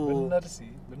 Gitu. Bener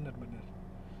sih, bener.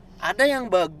 Ada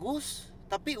yang bagus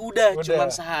tapi udah.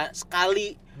 Cuman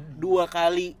sekali, 2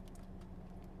 kali.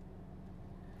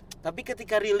 Tapi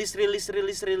ketika rilis,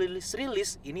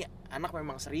 ini anak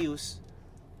memang serius.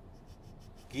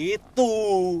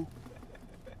 Gitu.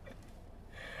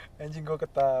 Anjing, gue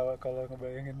ketawa kalau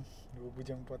ngebayangin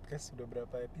duobudjang podcast udah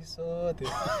berapa episode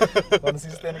ya.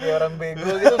 Konsisten kayak orang bego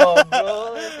gitu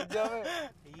ngobrol sejam ya.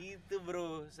 Itu,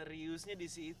 Bro, seriusnya di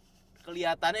situ.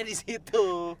 Kelihatannya di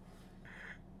situ.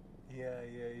 Iya.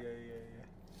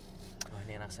 Wah,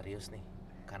 ini anak serius nih.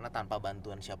 Karena tanpa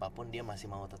bantuan siapapun dia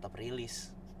masih mau tetap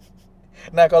rilis.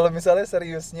 Nah, kalau misalnya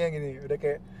seriusnya gini, udah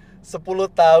kayak 10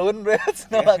 tahun berat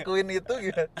ngelakuin itu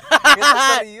gitu. Itu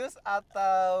serius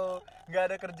atau nggak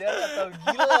ada kerjaan atau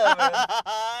gila, man?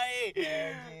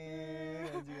 Anjing.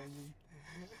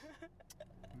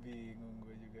 Bingung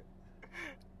gue juga.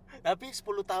 Tapi 10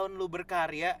 tahun lu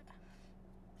berkarya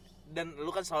dan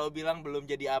lu kan selalu bilang belum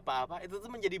jadi apa-apa, itu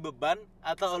tuh menjadi beban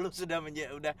atau lu sudah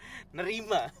udah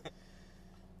nerima?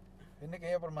 Ini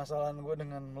kayaknya permasalahan gue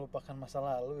dengan melupakan masa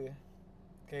lalu ya.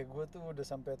 Kayak gue tuh udah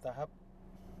sampai tahap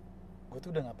gue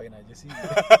tuh udah ngapain aja sih gitu.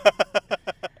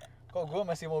 Kok gue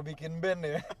masih mau bikin band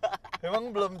ya?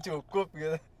 Emang belum cukup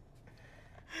gitu.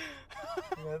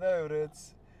 Gak tau, bro.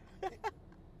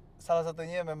 Salah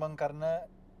satunya memang karena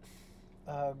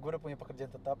gue udah punya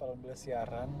pekerjaan tetap, alhamdulillah,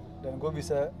 siaran. Dan gue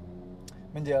bisa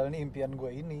menjalani impian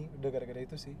gue ini udah gara-gara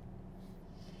itu sih.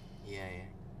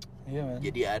 Iya, man.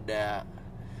 Jadi ada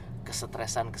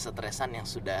kesetresan yang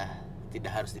sudah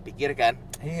tidak harus dipikirkan.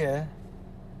 Iya.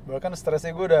 Bahkan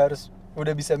stresnya gue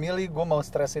udah bisa milih gue mau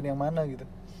stresin yang mana gitu.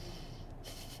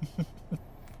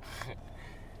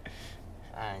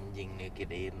 Anjing New Kid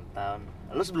in Town.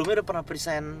 Lu sebelumnya udah pernah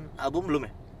present album belum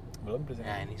ya? Belum present.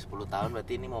 Nah ini 10 tahun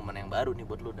berarti ini momen yang baru nih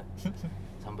buat lu dah.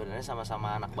 Sebenarnya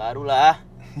sama-sama anak baru lah.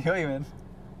 Yoi man.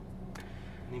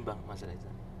 Nih Bang, Mas Reza.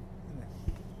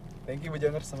 Thank you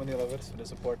Bujangers sama New Lovers sudah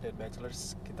support Dead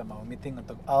Bachelors. Kita mau meeting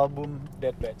untuk album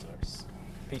Dead Bachelors.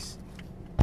 Peace.